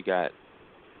crisis, they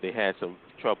had some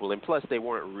trouble, and plus they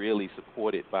weren't really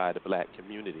supported by the black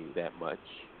community that much.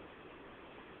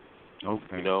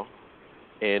 Okay.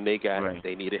 And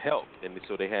they needed help, and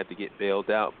so they had to get bailed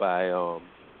out by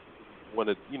one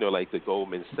of like the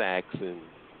Goldman Sachs and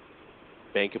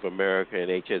Bank of America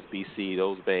and HSBC,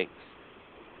 those banks.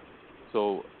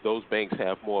 So those banks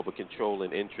have more of a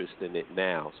controlling interest in it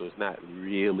now. So it's not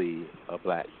really a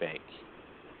black bank.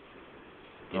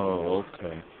 Oh,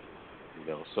 okay.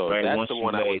 So right, that's the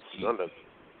one I was gonna.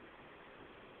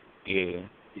 Yeah.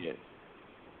 Yeah.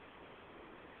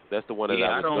 That's the one that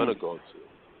I was gonna go to.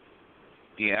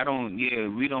 Yeah,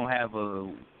 we don't have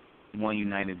a One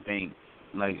United Bank,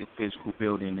 like a physical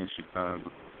building in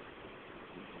Chicago.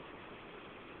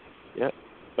 Yeah.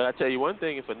 But I tell you one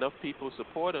thing, if enough people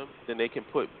support them, then they can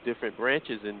put different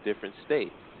branches in different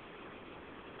states.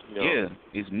 Yeah,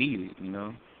 it's needed,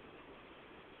 And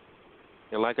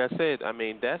like I said, I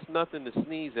mean, that's nothing to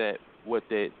sneeze at what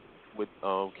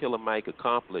Killer Mike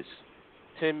accomplished.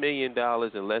 $10 million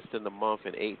in less than a month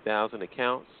and 8,000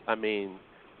 accounts. I mean,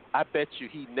 I bet you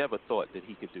he never thought that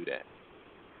he could do that.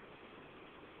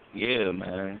 Yeah,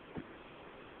 man.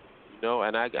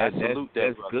 And I salute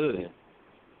that. That's good. Man.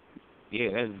 Yeah,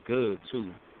 that's good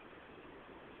too.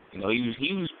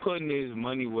 He was putting his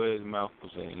money where his mouth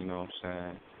was at. You know what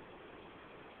I'm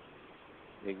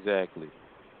saying? Exactly.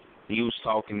 He was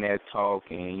talking that talk,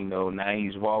 and now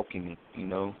he's walking it.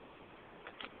 Mhm.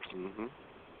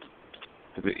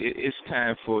 It's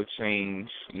time for a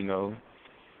change. We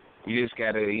just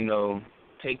gotta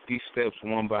take these steps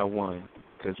one by one,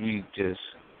 because we just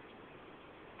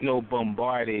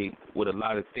bombarded with a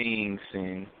lot of things,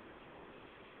 and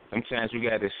sometimes we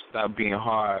gotta stop being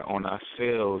hard on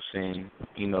ourselves and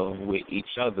with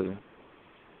each other,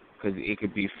 because it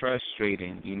could be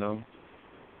frustrating.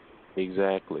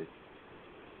 Exactly.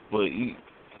 But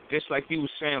just like you were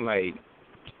saying, like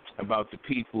about the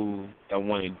people that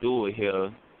want to do it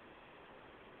here,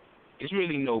 it's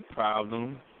really no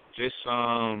problem. Just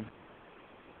try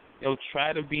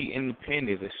to be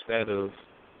independent instead of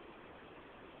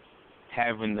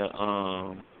having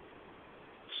to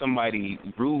somebody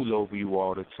rule over you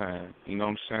all the time. You know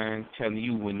what I'm saying? Telling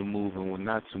you when to move and when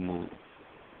not to move.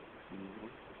 Mm-hmm.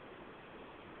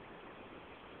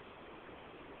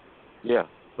 Yeah.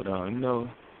 But other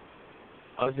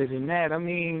than that, I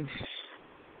mean,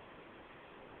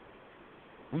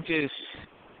 we just,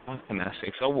 what can I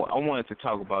say? So I wanted to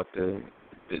talk about the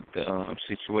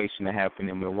situation that happened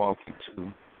in Milwaukee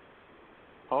too.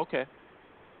 Okay.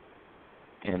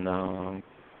 And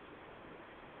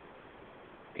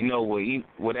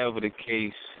whatever the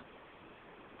case,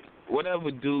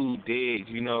 whatever dude did,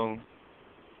 it's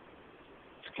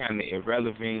kind of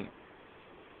irrelevant.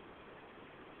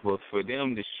 But for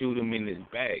them to shoot him in his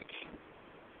back,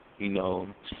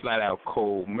 it's flat out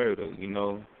cold murder,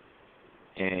 and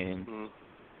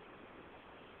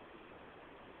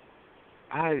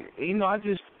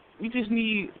we just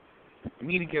need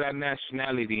to get our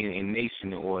nationality and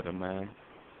nation in order, man.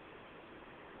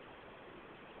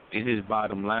 It's just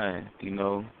bottom line, We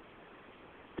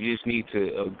just need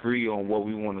to agree on what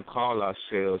we want to call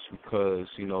ourselves, because,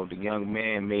 the young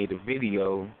man made a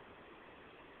video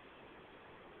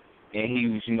and he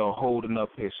was, holding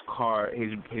up his car,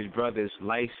 his brother's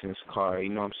license card,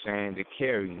 to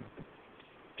carry.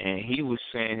 And he was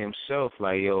saying himself,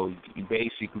 like, yo, you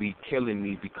basically killing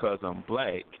me because I'm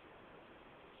black.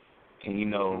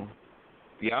 And,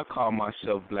 I call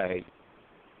myself black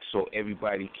so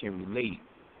everybody can relate.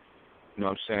 You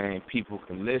know what I'm saying? People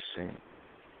can listen.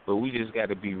 But we just got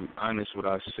to be honest with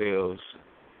ourselves.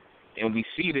 And we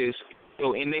see this,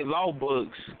 in their law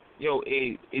books,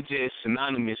 it's just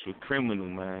synonymous with criminal,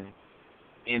 man.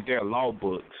 In their law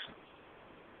books.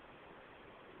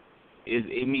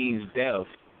 It means death.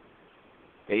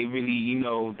 They really,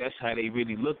 that's how they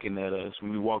really looking at us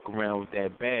when we walk around with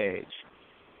that badge.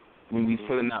 When we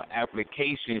filling out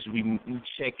applications, we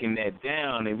checking that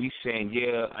down and we saying,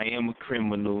 yeah, I am a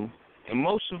criminal. And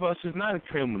most of us is not a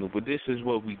criminal, but this is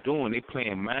what we doing. They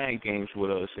playing mind games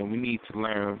with us, and we need to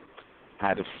learn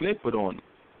how to flip it on them.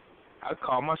 I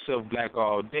call myself black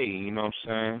all day, you know what I'm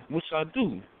saying? Which I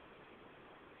do.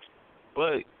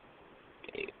 But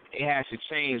it has to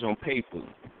change on paper.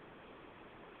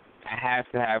 I have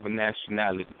to have a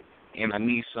nationality, and I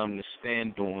need something to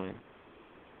stand on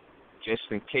just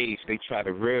in case they try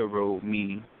to railroad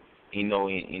me,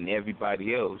 and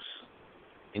everybody else.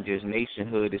 And just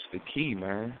nationhood is the key,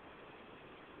 man.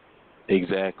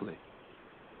 Exactly.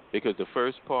 Because the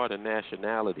first part of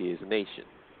nationality is nation.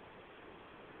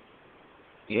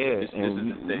 Yeah,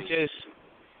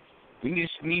 we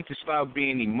just need to stop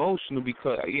being emotional,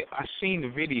 because I seen the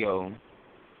video,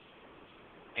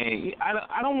 and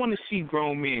I don't want to see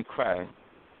grown men cry.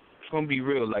 It's gonna be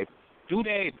real. Like, do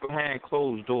that behind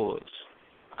closed doors.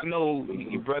 I know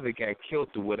your brother got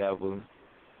killed or whatever.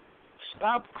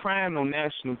 Stop crying on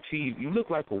national TV. You look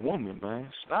like a woman,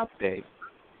 man. Stop that.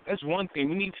 That's one thing.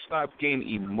 We need to stop getting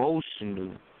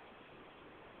emotional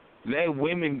let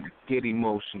women get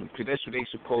emotional, because that's what they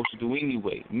supposed to do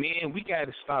anyway. Men, we got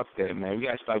to stop that, man. We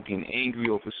got to stop getting angry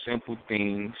over simple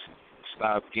things,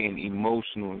 stop getting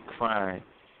emotional and crying.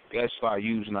 We got to start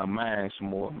using our minds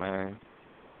more, man.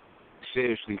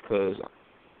 Seriously, because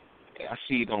I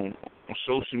see it on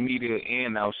social media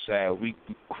and outside. We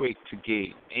quick to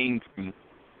get angry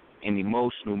and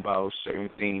emotional about certain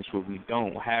things where we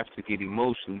don't have to get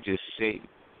emotional. Just say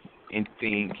and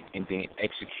think and then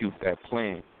execute that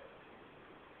plan.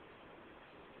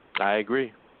 I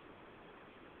agree.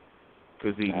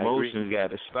 Because the emotions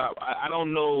got to stop. I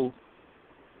don't know.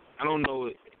 I don't know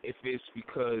if it's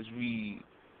because we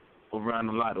around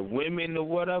a lot of women or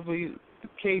whatever the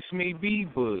case may be,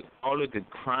 but all of the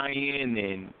crying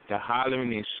and the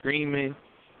hollering and screaming,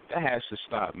 that has to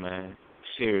stop, man.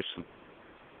 Seriously.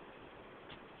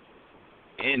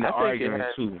 And the arguing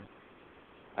too.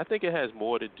 I think it has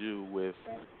more to do with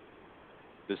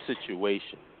the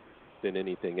situation than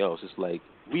anything else. It's like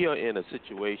we are in a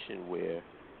situation where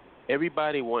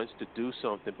everybody wants to do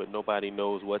something, but nobody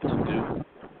knows what to do.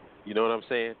 You know what I'm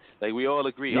saying? Like we all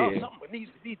agree, something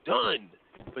needs to be done.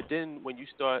 But then when you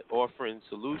start offering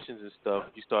solutions and stuff,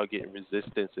 you start getting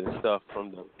resistance and stuff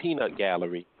from the peanut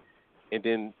gallery. And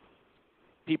then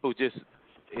people just,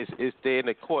 they're in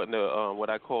the court in the, what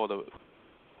I call the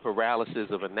paralysis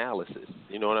of analysis.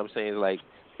 You know what I'm saying? Like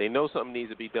they know something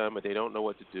needs to be done, but they don't know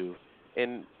what to do.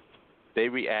 And they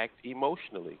react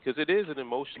emotionally because it is an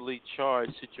emotionally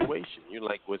charged situation. You know,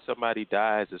 like when somebody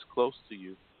dies that's close to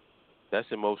you, that's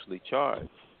emotionally charged.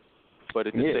 But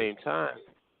at the same time,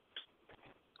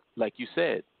 like you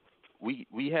said,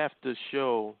 we have to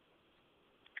show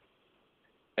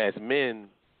as men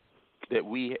that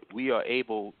we are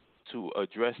able to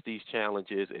address these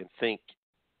challenges and think,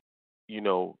 you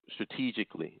know,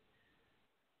 strategically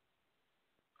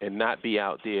and not be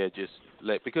out there just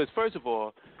like, because first of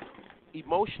all,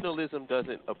 emotionalism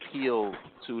doesn't appeal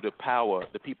to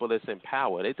the people that's in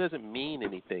power. It doesn't mean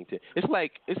anything to. It's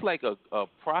like a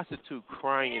prostitute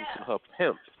crying to her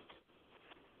pimp.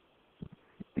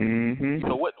 Mm-hmm.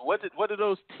 So what do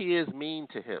those tears mean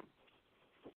to him?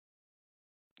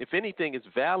 If anything, it's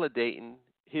validating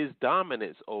his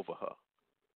dominance over her.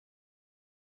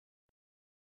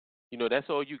 You know, that's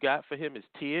all you got for him is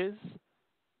tears.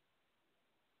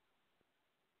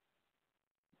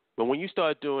 But when you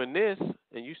start doing this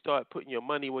and you start putting your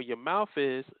money where your mouth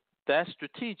is, that's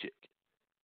strategic.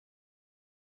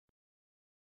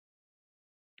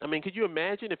 I mean, could you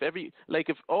imagine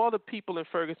if all the people in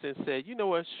Ferguson said, you know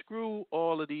what, screw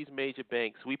all of these major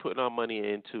banks, we putting our money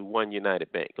into one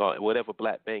United Bank or whatever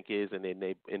black bank is in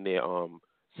their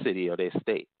city or their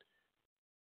state.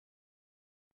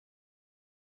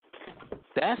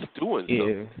 That's doing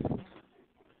something.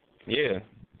 Yeah.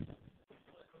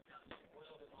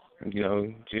 You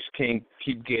know, just can't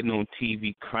keep getting on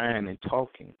TV crying and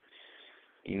talking.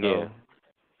 You know. Yeah.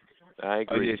 I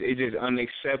agree. It's just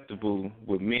unacceptable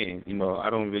with men. You know, I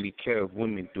don't really care if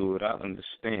women do it. I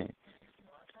understand.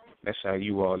 That's how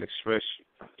you all express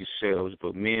yourselves.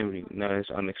 But men, no, it's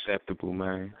unacceptable,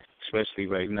 man. Especially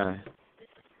right now.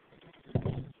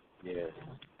 Yeah.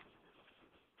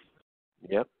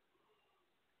 Yep.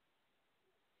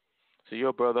 So,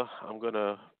 yo, brother, I'm going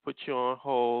to put you on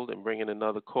hold and bring in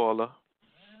another caller.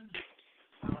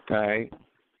 All right.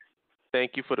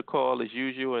 Thank you for the call as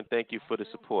usual, and thank you for the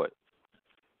support.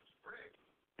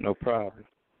 No problem.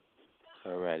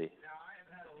 All righty.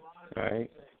 All right.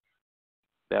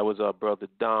 That was our brother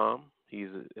Dom. He's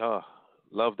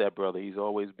love that brother. He's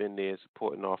always been there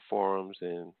supporting our forums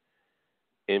and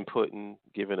inputting,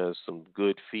 giving us some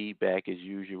good feedback as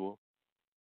usual.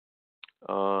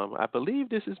 I believe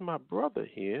this is my brother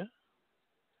here.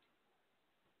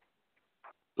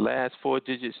 Last 4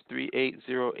 digits,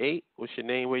 3808. What's your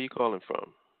name? Where you calling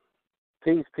from?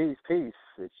 Peace, peace, peace.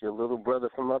 It's your little brother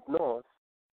from up north,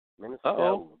 Minister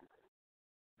Dawood.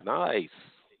 Nice.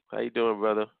 How you doing,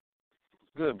 brother?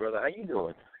 Good, brother. How you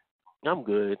doing? I'm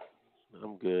good.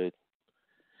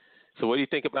 So what do you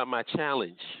think about my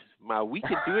challenge? My We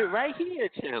Can Do It Right Here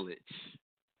challenge.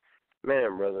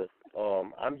 Man, brother,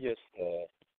 I'm just,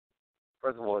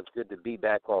 first of all, it's good to be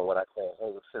back on what I call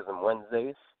Holipsism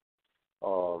Wednesdays.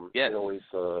 Yes. It always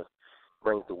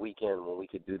brings the weekend when we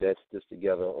could do this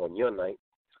together on your night.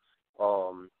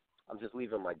 I'm just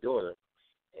leaving my daughter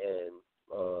and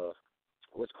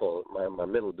my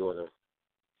middle daughter.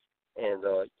 And,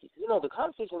 the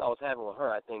conversation I was having with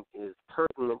her, I think, is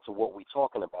pertinent to what we're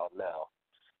talking about now.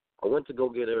 I went to go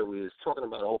get her. We was talking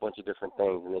about a whole bunch of different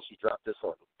things, and then she dropped this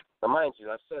on me. Now, mind you,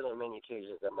 I've said on many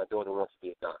occasions that my daughter wants to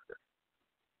be a doctor.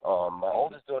 My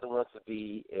oldest daughter wants to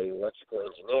be an electrical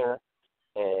engineer.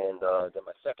 And then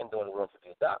my second daughter wants to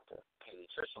be a doctor,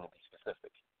 pediatrician to be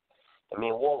specific. And me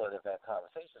and Walnut have had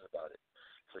conversations about it.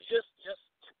 So just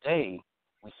today,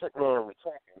 we sitting there and we're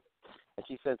talking, and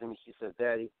she says to me, she says,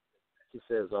 Daddy, she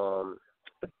says,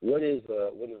 what is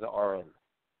the RN?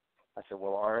 I said,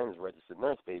 well, RN is registered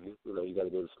nurse, baby. You know, you got to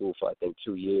go to school for, I think,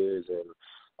 2 years, and,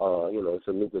 you know, it's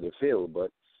a lucrative field.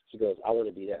 But she goes, I want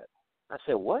to be that. I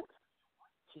said, what?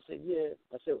 She said, yeah.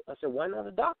 I said, why not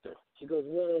a doctor? She goes,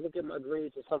 well, look at my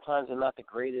grades, and sometimes they're not the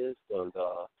greatest, and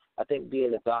I think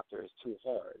being a doctor is too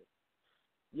hard.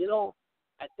 You know,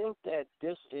 I think that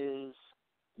this is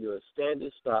your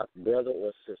standard stock brother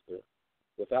or sister,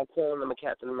 without calling them a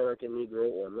Captain American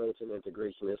Negro or a Militant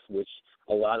Integrationist, which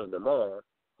a lot of them are,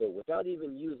 but without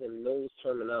even using those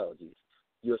terminologies,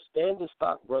 your standard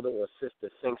stock brother or sister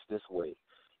thinks this way.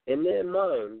 In their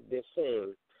mind, they're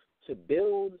saying to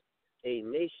build a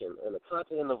nation on the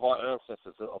continent of our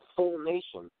ancestors, a full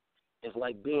nation, is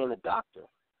like being a doctor,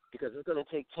 because it's going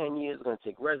to take 10 years, it's going to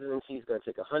take residency, it's going to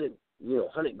take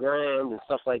 $100 grand and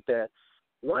stuff like that.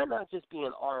 Why not just be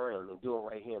an RN and do it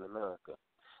right here in America?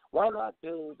 Why not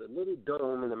build a little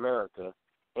dome in America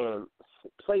and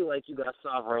play like you got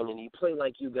sovereignty, play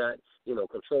like you got, you know,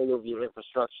 control over your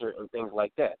infrastructure and things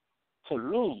like that? To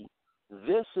me,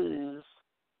 this is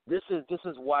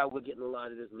why we're getting a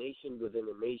lot of this nation within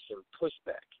a nation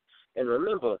pushback. And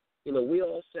remember, you know, we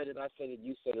all said it, I said it,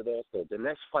 you said it also. The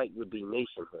next fight would be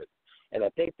nationhood. And I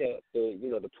think that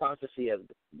the prophecy has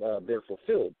been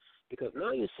fulfilled, because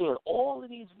now you're seeing all of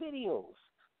these videos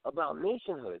about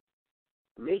nationhood,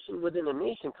 nation within a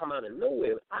nation, come out of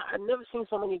nowhere. I've never seen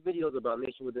so many videos about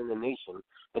nation within a nation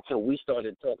until we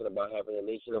started talking about having a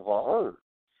nation of our own.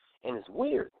 And it's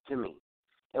weird to me.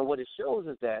 And what it shows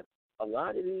is that a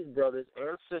lot of these brothers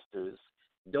and sisters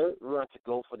don't want to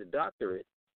go for the doctorate.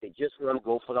 They just want to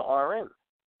go for the RN.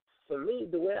 For me,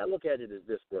 the way I look at it is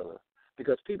this, brother,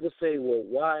 because people say, well,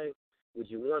 why would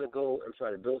you want to go and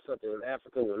try to build something in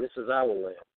Africa when this is our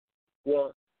land?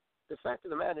 Well, the fact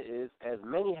of the matter is, as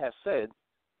many have said,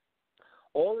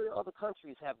 all of the other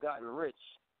countries have gotten rich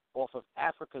off of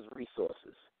Africa's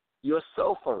resources. Your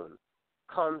cell phone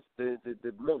comes, the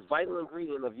most vital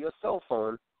ingredient of your cell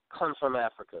phone comes from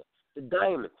Africa. The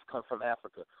diamonds come from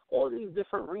Africa. All these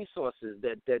different resources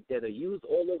that are used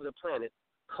all over the planet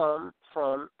come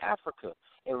from Africa.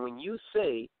 And when you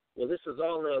say, well, this is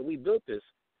our land, we built this,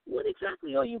 what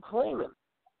exactly are you claiming?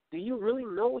 Do you really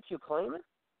know what you're claiming?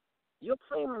 You're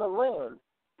claiming a land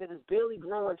that is barely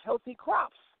growing healthy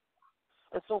crops.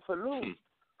 And so for me,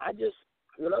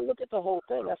 when I look at the whole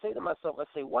thing, I say to myself, I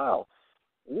say, wow,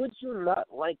 would you not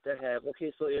like to have,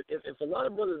 okay, so if a lot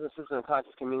of brothers and sisters in the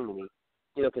conscious community,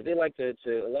 you know, because they like to,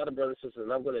 a lot of brothers and sisters,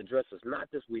 and I'm going to address this not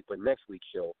this week, but next week's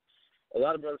show, a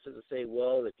lot of brothers and sisters say,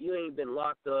 well, if you ain't been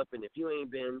locked up and if you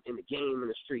ain't been in the game in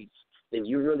the streets, then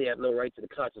you really have no right to the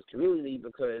conscious community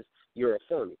because you're a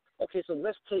phony. Okay, so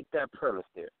let's take that premise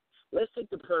there. Let's take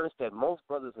the premise that most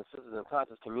brothers and sisters in the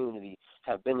conscious community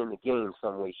have been in the game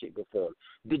some way, shape, or form.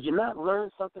 Did you not learn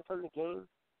something from the game?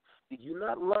 Did you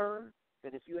not learn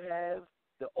that if you have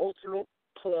the ultimate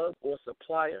plug or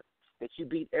supplier, that you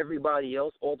beat everybody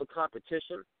else, all the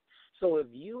competition? So if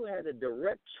you had a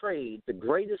direct trade, the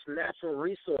greatest natural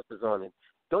resources on it,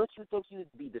 don't you think you'd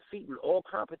be defeating all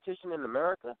competition in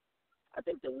America? I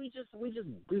think that we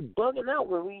bugging out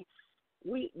when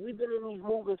we've been in these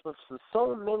movements for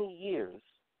so many years,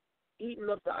 eating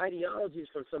up the ideologies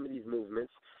from some of these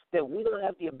movements, that we don't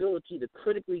have the ability to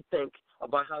critically think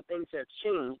about how things have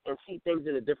changed and see things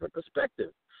in a different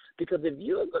perspective. Because if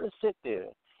you're going to sit there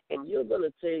and you're going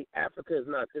to say Africa is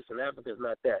not this and Africa is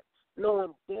not that,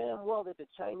 knowing damn well that the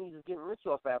Chinese is getting rich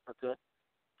off Africa,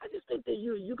 I just think that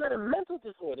you got a mental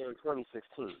disorder in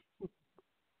 2016.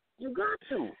 You got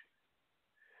to.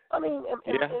 I mean,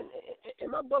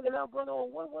 am I bugging out, brother, or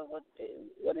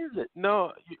what is it?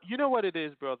 No, you know what it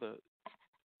is, brother.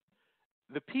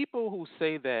 The people who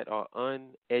say that are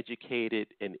uneducated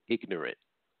and ignorant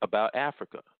about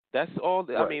Africa. That's all.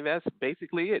 Right. I mean, that's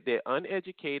basically it. They're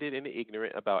uneducated and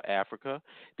ignorant about Africa.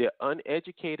 They're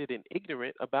uneducated and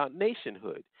ignorant about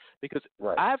nationhood. Because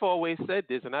right. I've always said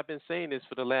this, and I've been saying this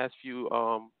for the last few,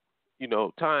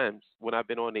 times when I've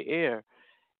been on the air.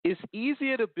 It's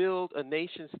easier to build a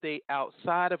nation state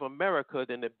outside of America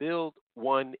than to build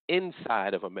one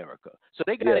inside of America. So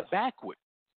they got it backwards.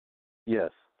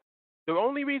 Yes. The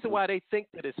only reason why they think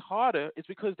that it's harder is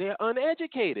because they're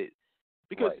uneducated.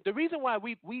 Because the reason why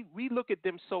we look at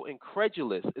them so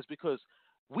incredulous is because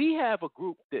we have a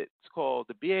group that's called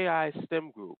the BAI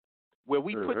STEM group, where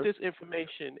we put this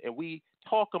information and we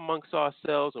talk amongst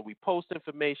ourselves and we post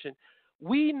information.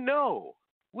 We know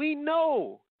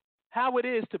how it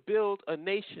is to build a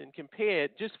nation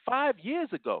compared just 5 years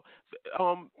ago.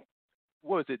 What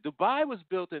was it? Dubai was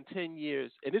built in 10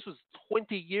 years, and this was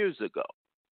 20 years ago.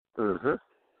 Mm-hmm.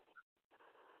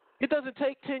 It doesn't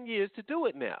take 10 years to do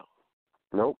it now.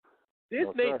 Nope.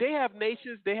 They have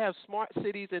nations, they have smart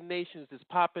cities and nations that's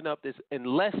popping up this in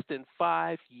less than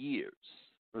 5 years.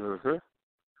 Mm-hmm.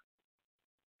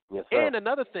 Yes, sir. And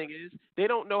another thing is they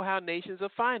don't know how nations are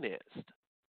financed.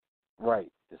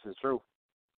 Right. This is true.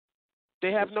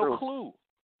 They have no clue.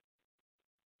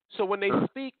 So when they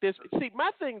speak this, see,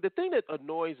 the thing that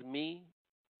annoys me,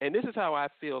 and this is how I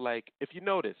feel like, if you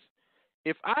notice,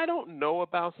 if I don't know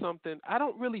about something, I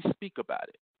don't really speak about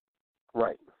it.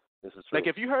 Right. This is true. Like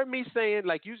if you heard me saying,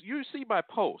 like you see my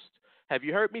post, have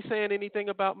you heard me saying anything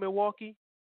about Milwaukee?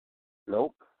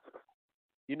 Nope.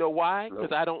 You know why?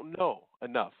 Because I don't know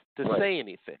enough to say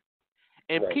anything.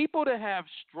 And people that have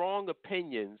strong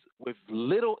opinions with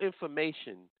little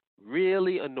information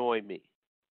really annoy me.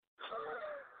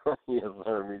 Yes,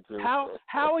 me too.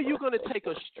 How are you going to take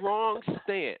a strong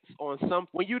stance on something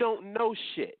when you don't know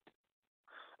shit?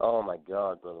 Oh my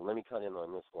God, brother! Let me cut in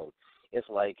on this one. It's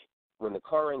like when the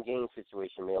Karen Gaines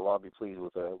situation, may Allah be pleased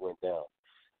with her, went down.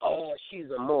 Oh, she's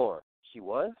a Moor. She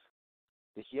was?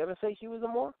 Did she ever say she was a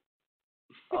Moor?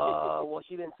 Well,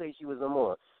 she didn't say she was a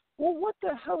Moor. Well, what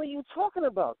the hell are you talking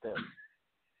about then?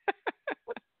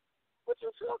 What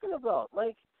you talking about?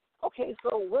 Like, okay,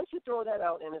 so once you throw that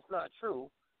out and it's not true,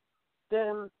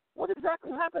 then what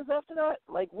exactly happens after that?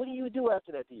 Like, what do you do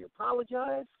after that? Do you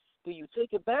apologize? Do you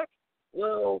take it back?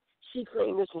 Well, she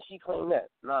claimed this and she claimed that.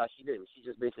 Nah, she didn't. She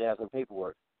just basically has some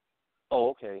paperwork. Oh,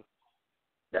 okay.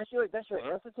 That's your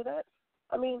answer to that?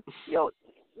 I mean, you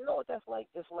know what that's like?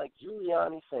 It's like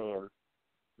Giuliani saying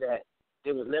that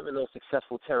there was never no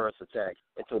successful terrorist attack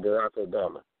until Barack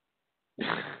Obama.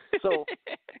 So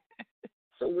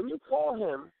when you call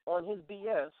him on his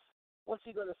BS, what's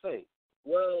he going to say?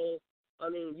 Well, I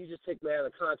mean, you just take me out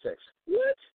of context.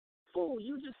 What? Fool,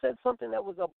 you just said something that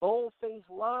was a bold-faced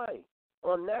lie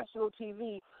on national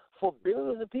TV for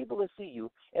billions of people to see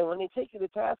you, and when they take you to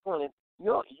task on it,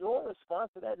 your response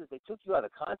to that is they took you out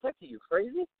of context? Are you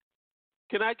crazy?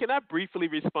 Can I briefly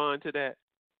respond to that?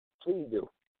 Please do.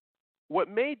 What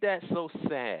made that so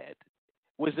sad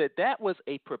was that was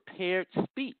a prepared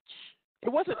speech. It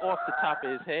wasn't off the top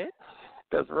of his head.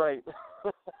 That's right.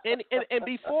 and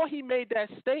before he made that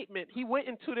statement, he went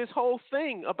into this whole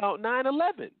thing about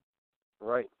 9/11.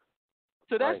 Right.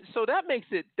 So that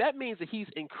means that he's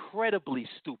incredibly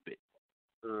stupid.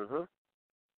 Mhm.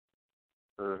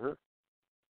 Mhm.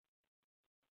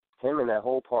 Him and that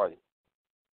whole party.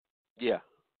 Yeah.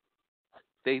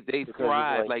 They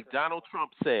thrive, like Donald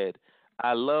Trump said.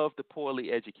 I love the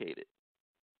poorly educated.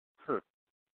 Oh,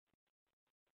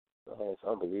 it's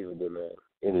unbelievable, man.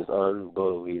 It is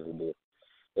unbelievable.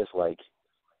 It's like,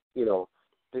 the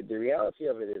reality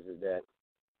of it is that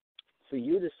for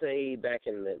you to say back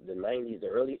in the 90s,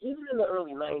 even in the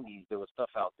early 90s, there was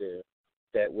stuff out there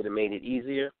that would have made it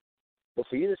easier. But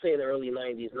for you to say in the early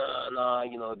 90s,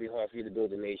 it'd be hard for you to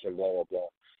build a nation, blah, blah, blah.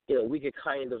 We could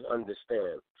kind of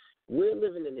understand. We're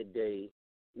living in a day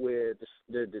where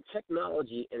the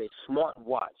technology in a smart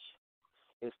watch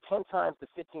is 10 times to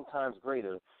 15 times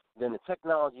greater than the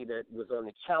technology that was on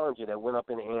the Challenger that went up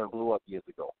in the air and blew up years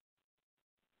ago.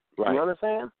 Right. You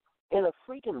understand? In a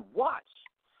freaking watch.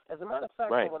 As a matter of fact,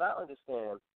 from what I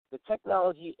understand, the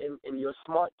technology in your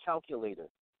smart calculator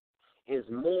is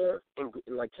more,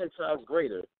 like 10 times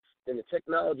greater than the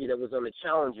technology that was on the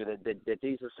Challenger that they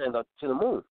used to send up to the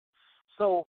moon.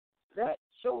 So that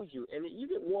shows you, and you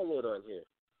get Warlord on here.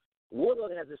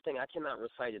 Warlord has this thing, I cannot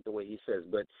recite it the way he says,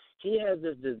 but he has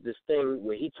this thing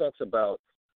where he talks about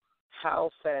how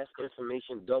fast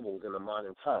information doubles in a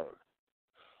modern time.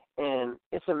 And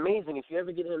it's amazing if you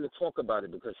ever get him to talk about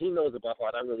it, because he knows about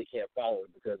how I really can't follow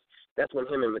it, because that's when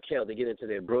him and Mikhail, they get into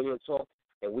their brilliant talk,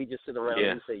 and we just sit around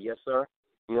and we say, yes, sir.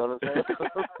 You know what I'm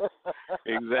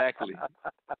saying? Exactly.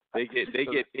 They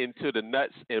get into the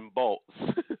nuts and bolts.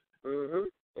 Mm-hmm.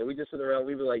 And we just sit around,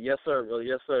 we be like, yes, sir, well,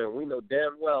 yes, sir. And we know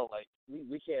damn well, like,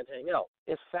 we can't hang out.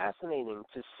 It's fascinating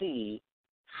to see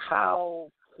how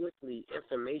quickly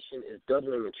information is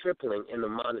doubling and tripling in the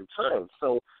modern time.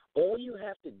 So all you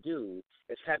have to do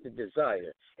is have the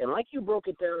desire. And like you broke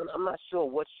it down, I'm not sure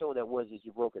what show that was as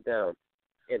you broke it down.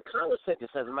 And Colin said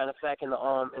this, as a matter of fact, in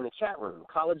the chat room.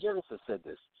 Color-Genesis said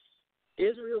this.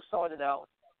 Israel started out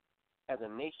as a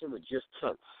nation with just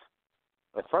tents.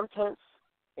 And from tents,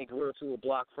 it grew into a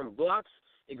block. From blocks,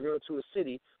 it grew into a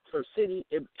city. From city,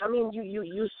 you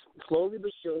slowly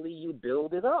but surely, you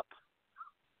build it up.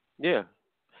 Yeah.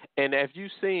 And as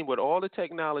you've seen with all the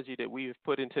technology that we have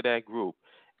put into that group,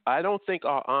 I don't think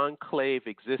our enclave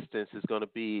existence is going to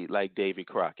be like Davy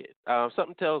Crockett.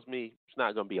 Something tells me it's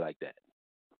not going to be like that.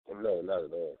 No, not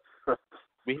at all.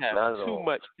 We have too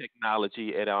much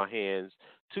technology at our hands,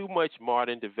 too much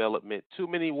modern development, too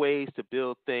many ways to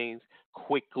build things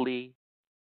quickly.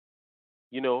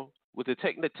 You know, with the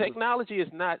technology is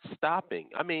not stopping.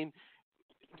 I mean,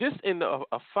 just in a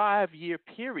 5-year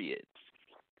period,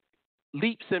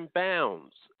 leaps and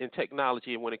bounds in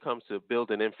technology when it comes to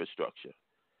building infrastructure.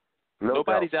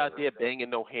 Nobody's out there banging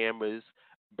no hammers,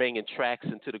 banging tracks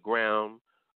into the ground,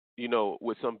 you know,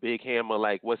 with some big hammer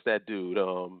like, what's that dude?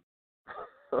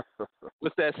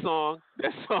 What's that song?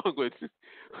 That song with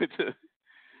the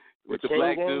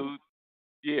black dude?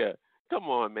 Yeah. Come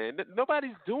on, man.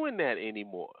 Nobody's doing that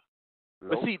anymore.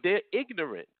 Nope. But see, they're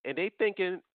ignorant, and they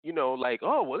thinking, you know, like,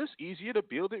 oh, well, it's easier to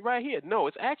build it right here. No,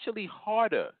 it's actually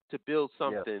harder to build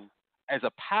something as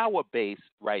a power base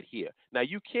right here. Now,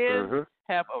 you can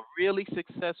have a really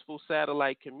successful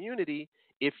satellite community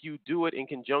if you do it in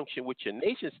conjunction with your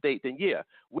nation state. Then, yeah,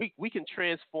 we can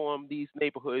transform these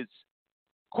neighborhoods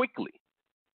quickly.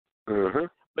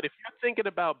 But if you're thinking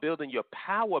about building your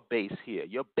power base here,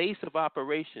 your base of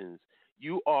operations,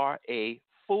 you are a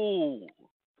fool.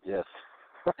 Yes.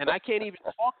 And I can't even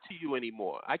talk to you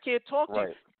anymore. I can't talk to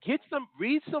you.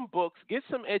 Read some books, get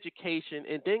some education,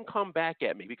 and then come back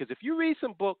at me. Because if you read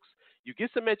some books, you get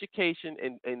some education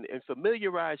and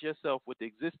familiarize yourself with the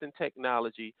existing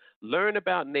technology, learn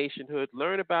about nationhood,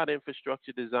 learn about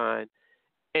infrastructure design.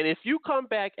 And if you come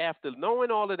back after knowing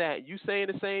all of that, you saying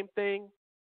the same thing,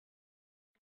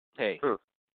 hey,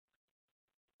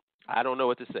 I don't know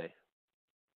what to say.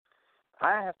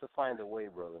 I have to find a way,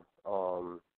 brother.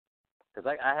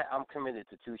 Because I'm committed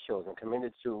to 2 shows. I'm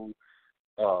committed to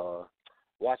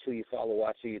Watch Who You Follow,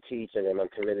 Watch Who You Teach, and then I'm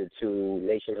committed to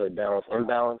Nationhood Balance,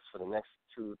 Imbalance for the next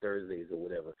 2 Thursdays or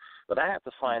whatever. But I have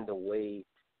to find a way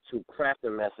to craft a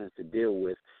message to deal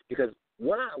with, because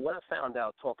what I found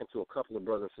out talking to a couple of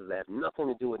brothers that have nothing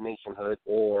to do with nationhood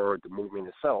or the movement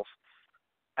itself,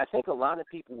 I think a lot of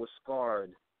people were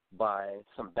scarred by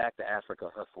some Back to Africa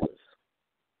hustlers.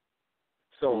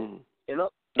 So, no,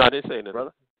 I didn't say that,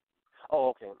 brother. Oh,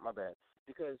 okay, my bad.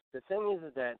 Because the thing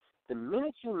is that the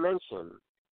minute you mention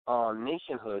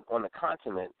nationhood on the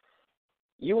continent,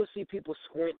 you will see people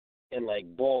squint and like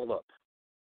ball up,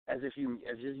 as if you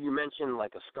mentioned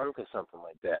like a skunk or something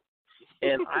like that.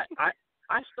 And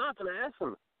I stopped and I asked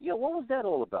them, what was that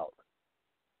all about?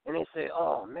 And they say,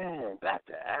 oh man, back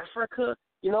to Africa,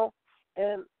 you know.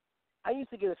 And I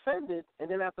used to get offended, and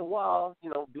then after a while,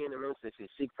 being a minister, they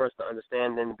seek first to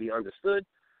understand, then to be understood.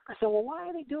 I said, well, why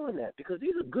are they doing that? Because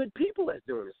these are good people that's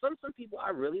doing it. Some people I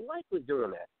really like was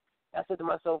doing that. I said to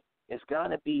myself, it's got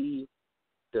to be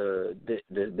the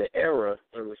era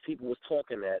in which people was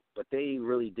talking that, but they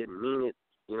really didn't mean it.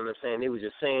 You know what I'm saying? They were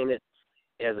just saying it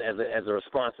as a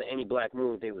response to any black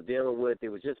movement they were dealing with. They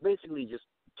were just basically just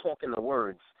talking the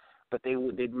words, but they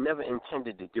never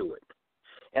intended to do it.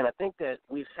 And I think that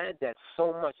we've had that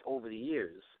so much over the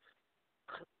years,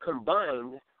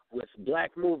 combined with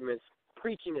black movements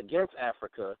preaching against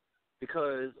Africa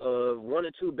because of 1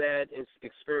 or 2 bad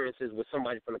experiences with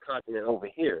somebody from the continent over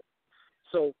here.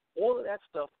 So all of that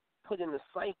stuff put in the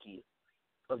psyche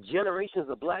of generations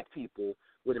of black people,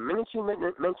 where the minute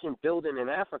you mention building in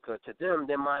Africa, to them,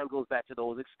 their mind goes back to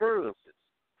those experiences.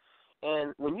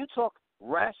 And when you talk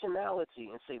rationality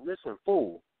and say, listen,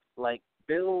 fool, like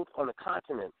build on the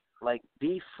continent, like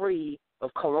be free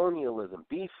of colonialism,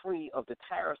 be free of the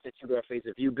tariffs that you're going to face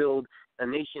if you build a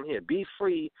nation here, be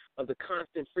free of the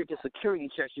constant freaking security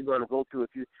checks you're going to go through,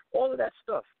 all of that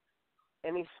stuff.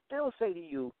 And they still say to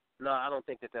you, no, I don't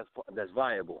think that's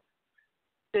viable.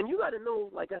 Then you got to know,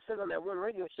 like I said on that one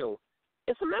radio show,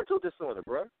 it's a mental disorder,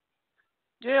 bro.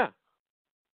 Yeah.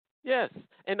 Yes.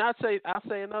 And I'll say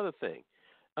another thing.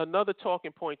 Another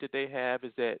talking point that they have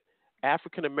is that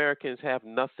African Americans have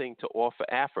nothing to offer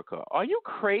Africa. Are you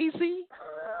crazy?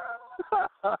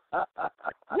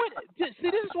 See,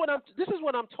 this is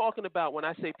what I'm talking about when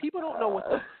I say people don't know what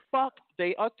the fuck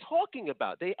they are talking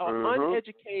about. They are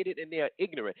uneducated and they are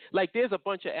ignorant. Like there's a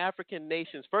bunch of African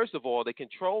nations, first of all, that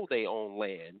control their own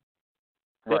land,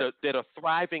 that are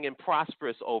thriving and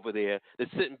prosperous over there. They're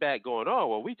sitting back going, oh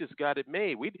well, we just got it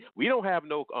made. We don't have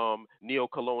no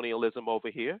neo-colonialism over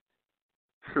here.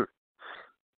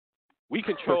 We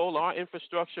control our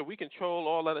infrastructure. We control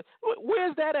all of it.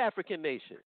 Where's that African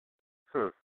nation?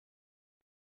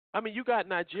 I mean, you got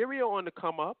Nigeria on the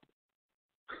come up.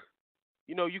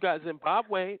 You got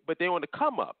Zimbabwe, but they're on the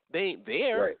come up. They ain't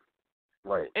there.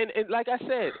 Right. And like I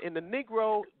said, in the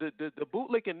Negro, the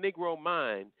bootlicking Negro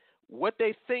mind, what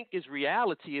they think is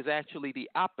reality is actually the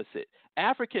opposite.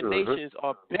 African nations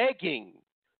are begging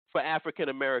for African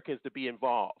Americans to be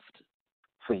involved.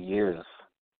 For years.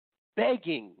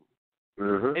 Begging.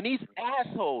 And these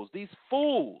assholes, these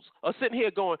fools, are sitting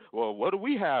here going, well, what do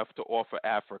we have to offer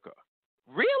Africa?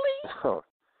 Really? Oh,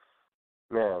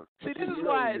 man. See, this is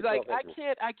why it's like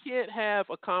I can't have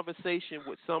a conversation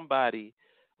with somebody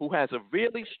who has a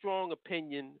really strong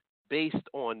opinion based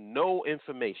on no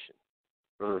information.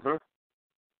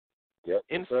 Yep,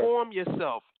 inform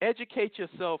yourself, educate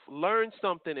yourself, learn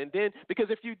something, and then,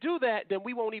 because if you do that, then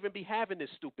we won't even be having this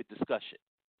stupid discussion.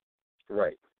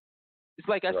 Right. It's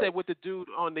like I said with the dude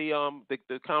on the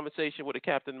conversation with a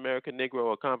Captain America Negro,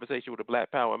 or conversation with a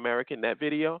Black Power American, that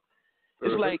video.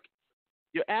 It's like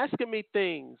you're asking me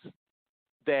things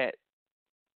that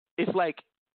it's like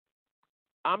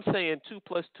I'm saying 2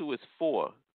 + 2 is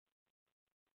 4,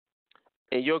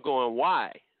 and you're going,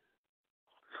 why?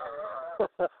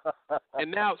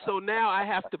 And now I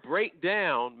have to break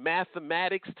down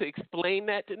mathematics to explain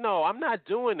that. No, I'm not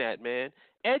doing that, man.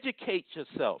 Educate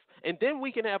yourself, and then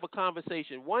we can have a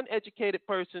conversation. One educated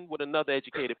person with another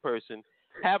educated person,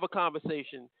 have a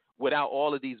conversation without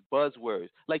all of these buzzwords.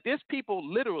 Like, there's people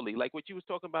literally, like what you was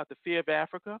talking about, the fear of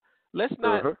Africa. Let's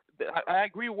not, I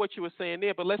agree with what you were saying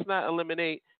there, but let's not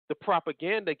eliminate the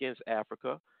propaganda against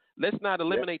Africa. Let's not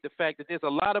eliminate the fact that there's a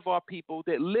lot of our people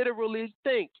that literally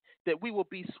think that we will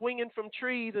be swinging from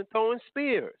trees and throwing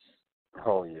spears.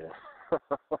 Oh, yeah.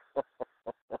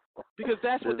 Because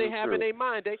that's what they have in their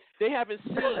mind. They haven't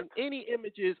seen any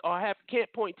images or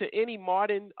can't point to any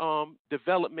modern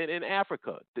development in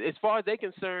Africa. As far as they're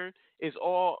concerned, it's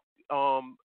all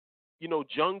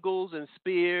jungles and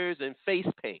spears and face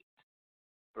paint.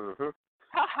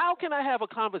 How can I have a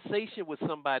conversation with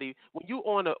somebody when you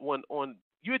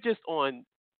you're just on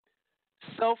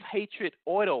self-hatred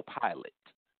autopilot?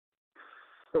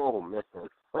 Oh, man.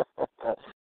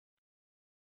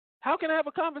 How can I have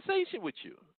a conversation with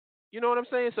you? You know what I'm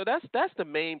saying? So that's the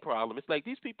main problem. It's like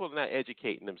these people are not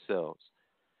educating themselves.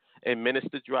 And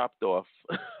Minister dropped off.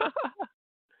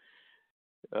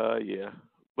 Yeah.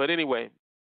 But anyway,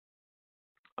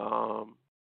 I'm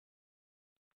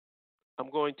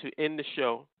going to end the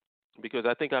show because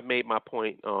I think I made my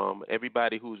point.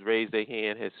 Everybody who's raised their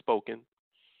hand has spoken.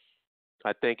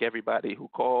 I thank everybody who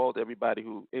called, everybody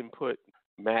who input,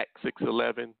 Mac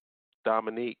 611,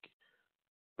 Dominique,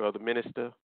 Brother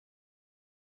Minister.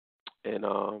 And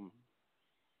I'm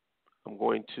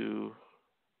going to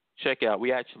check out.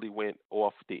 We actually went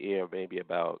off the air maybe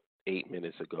about 8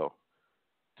 minutes ago,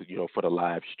 for the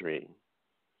live stream.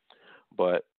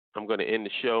 But I'm going to end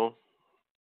the show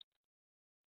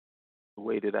the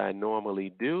way that I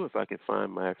normally do, if I can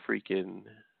find my freaking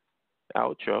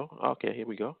outro. Okay, here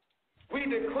we go. We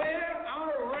declare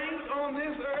our rank on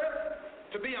this earth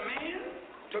to be a man,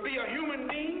 to be a human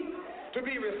being, to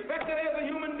be respected as a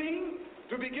human being,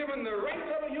 to be given the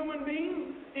rights of a human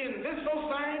being in this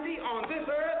society, on this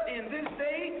earth, in this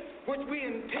day, which we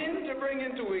intend to bring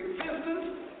into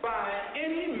existence by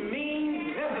any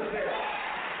means necessary.